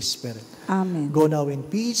Holy Spirit. Amen. Go now in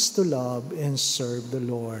peace to love and serve the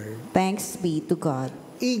Lord. Thanks be to God.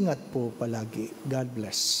 Ingat po palagi. God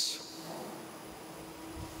bless.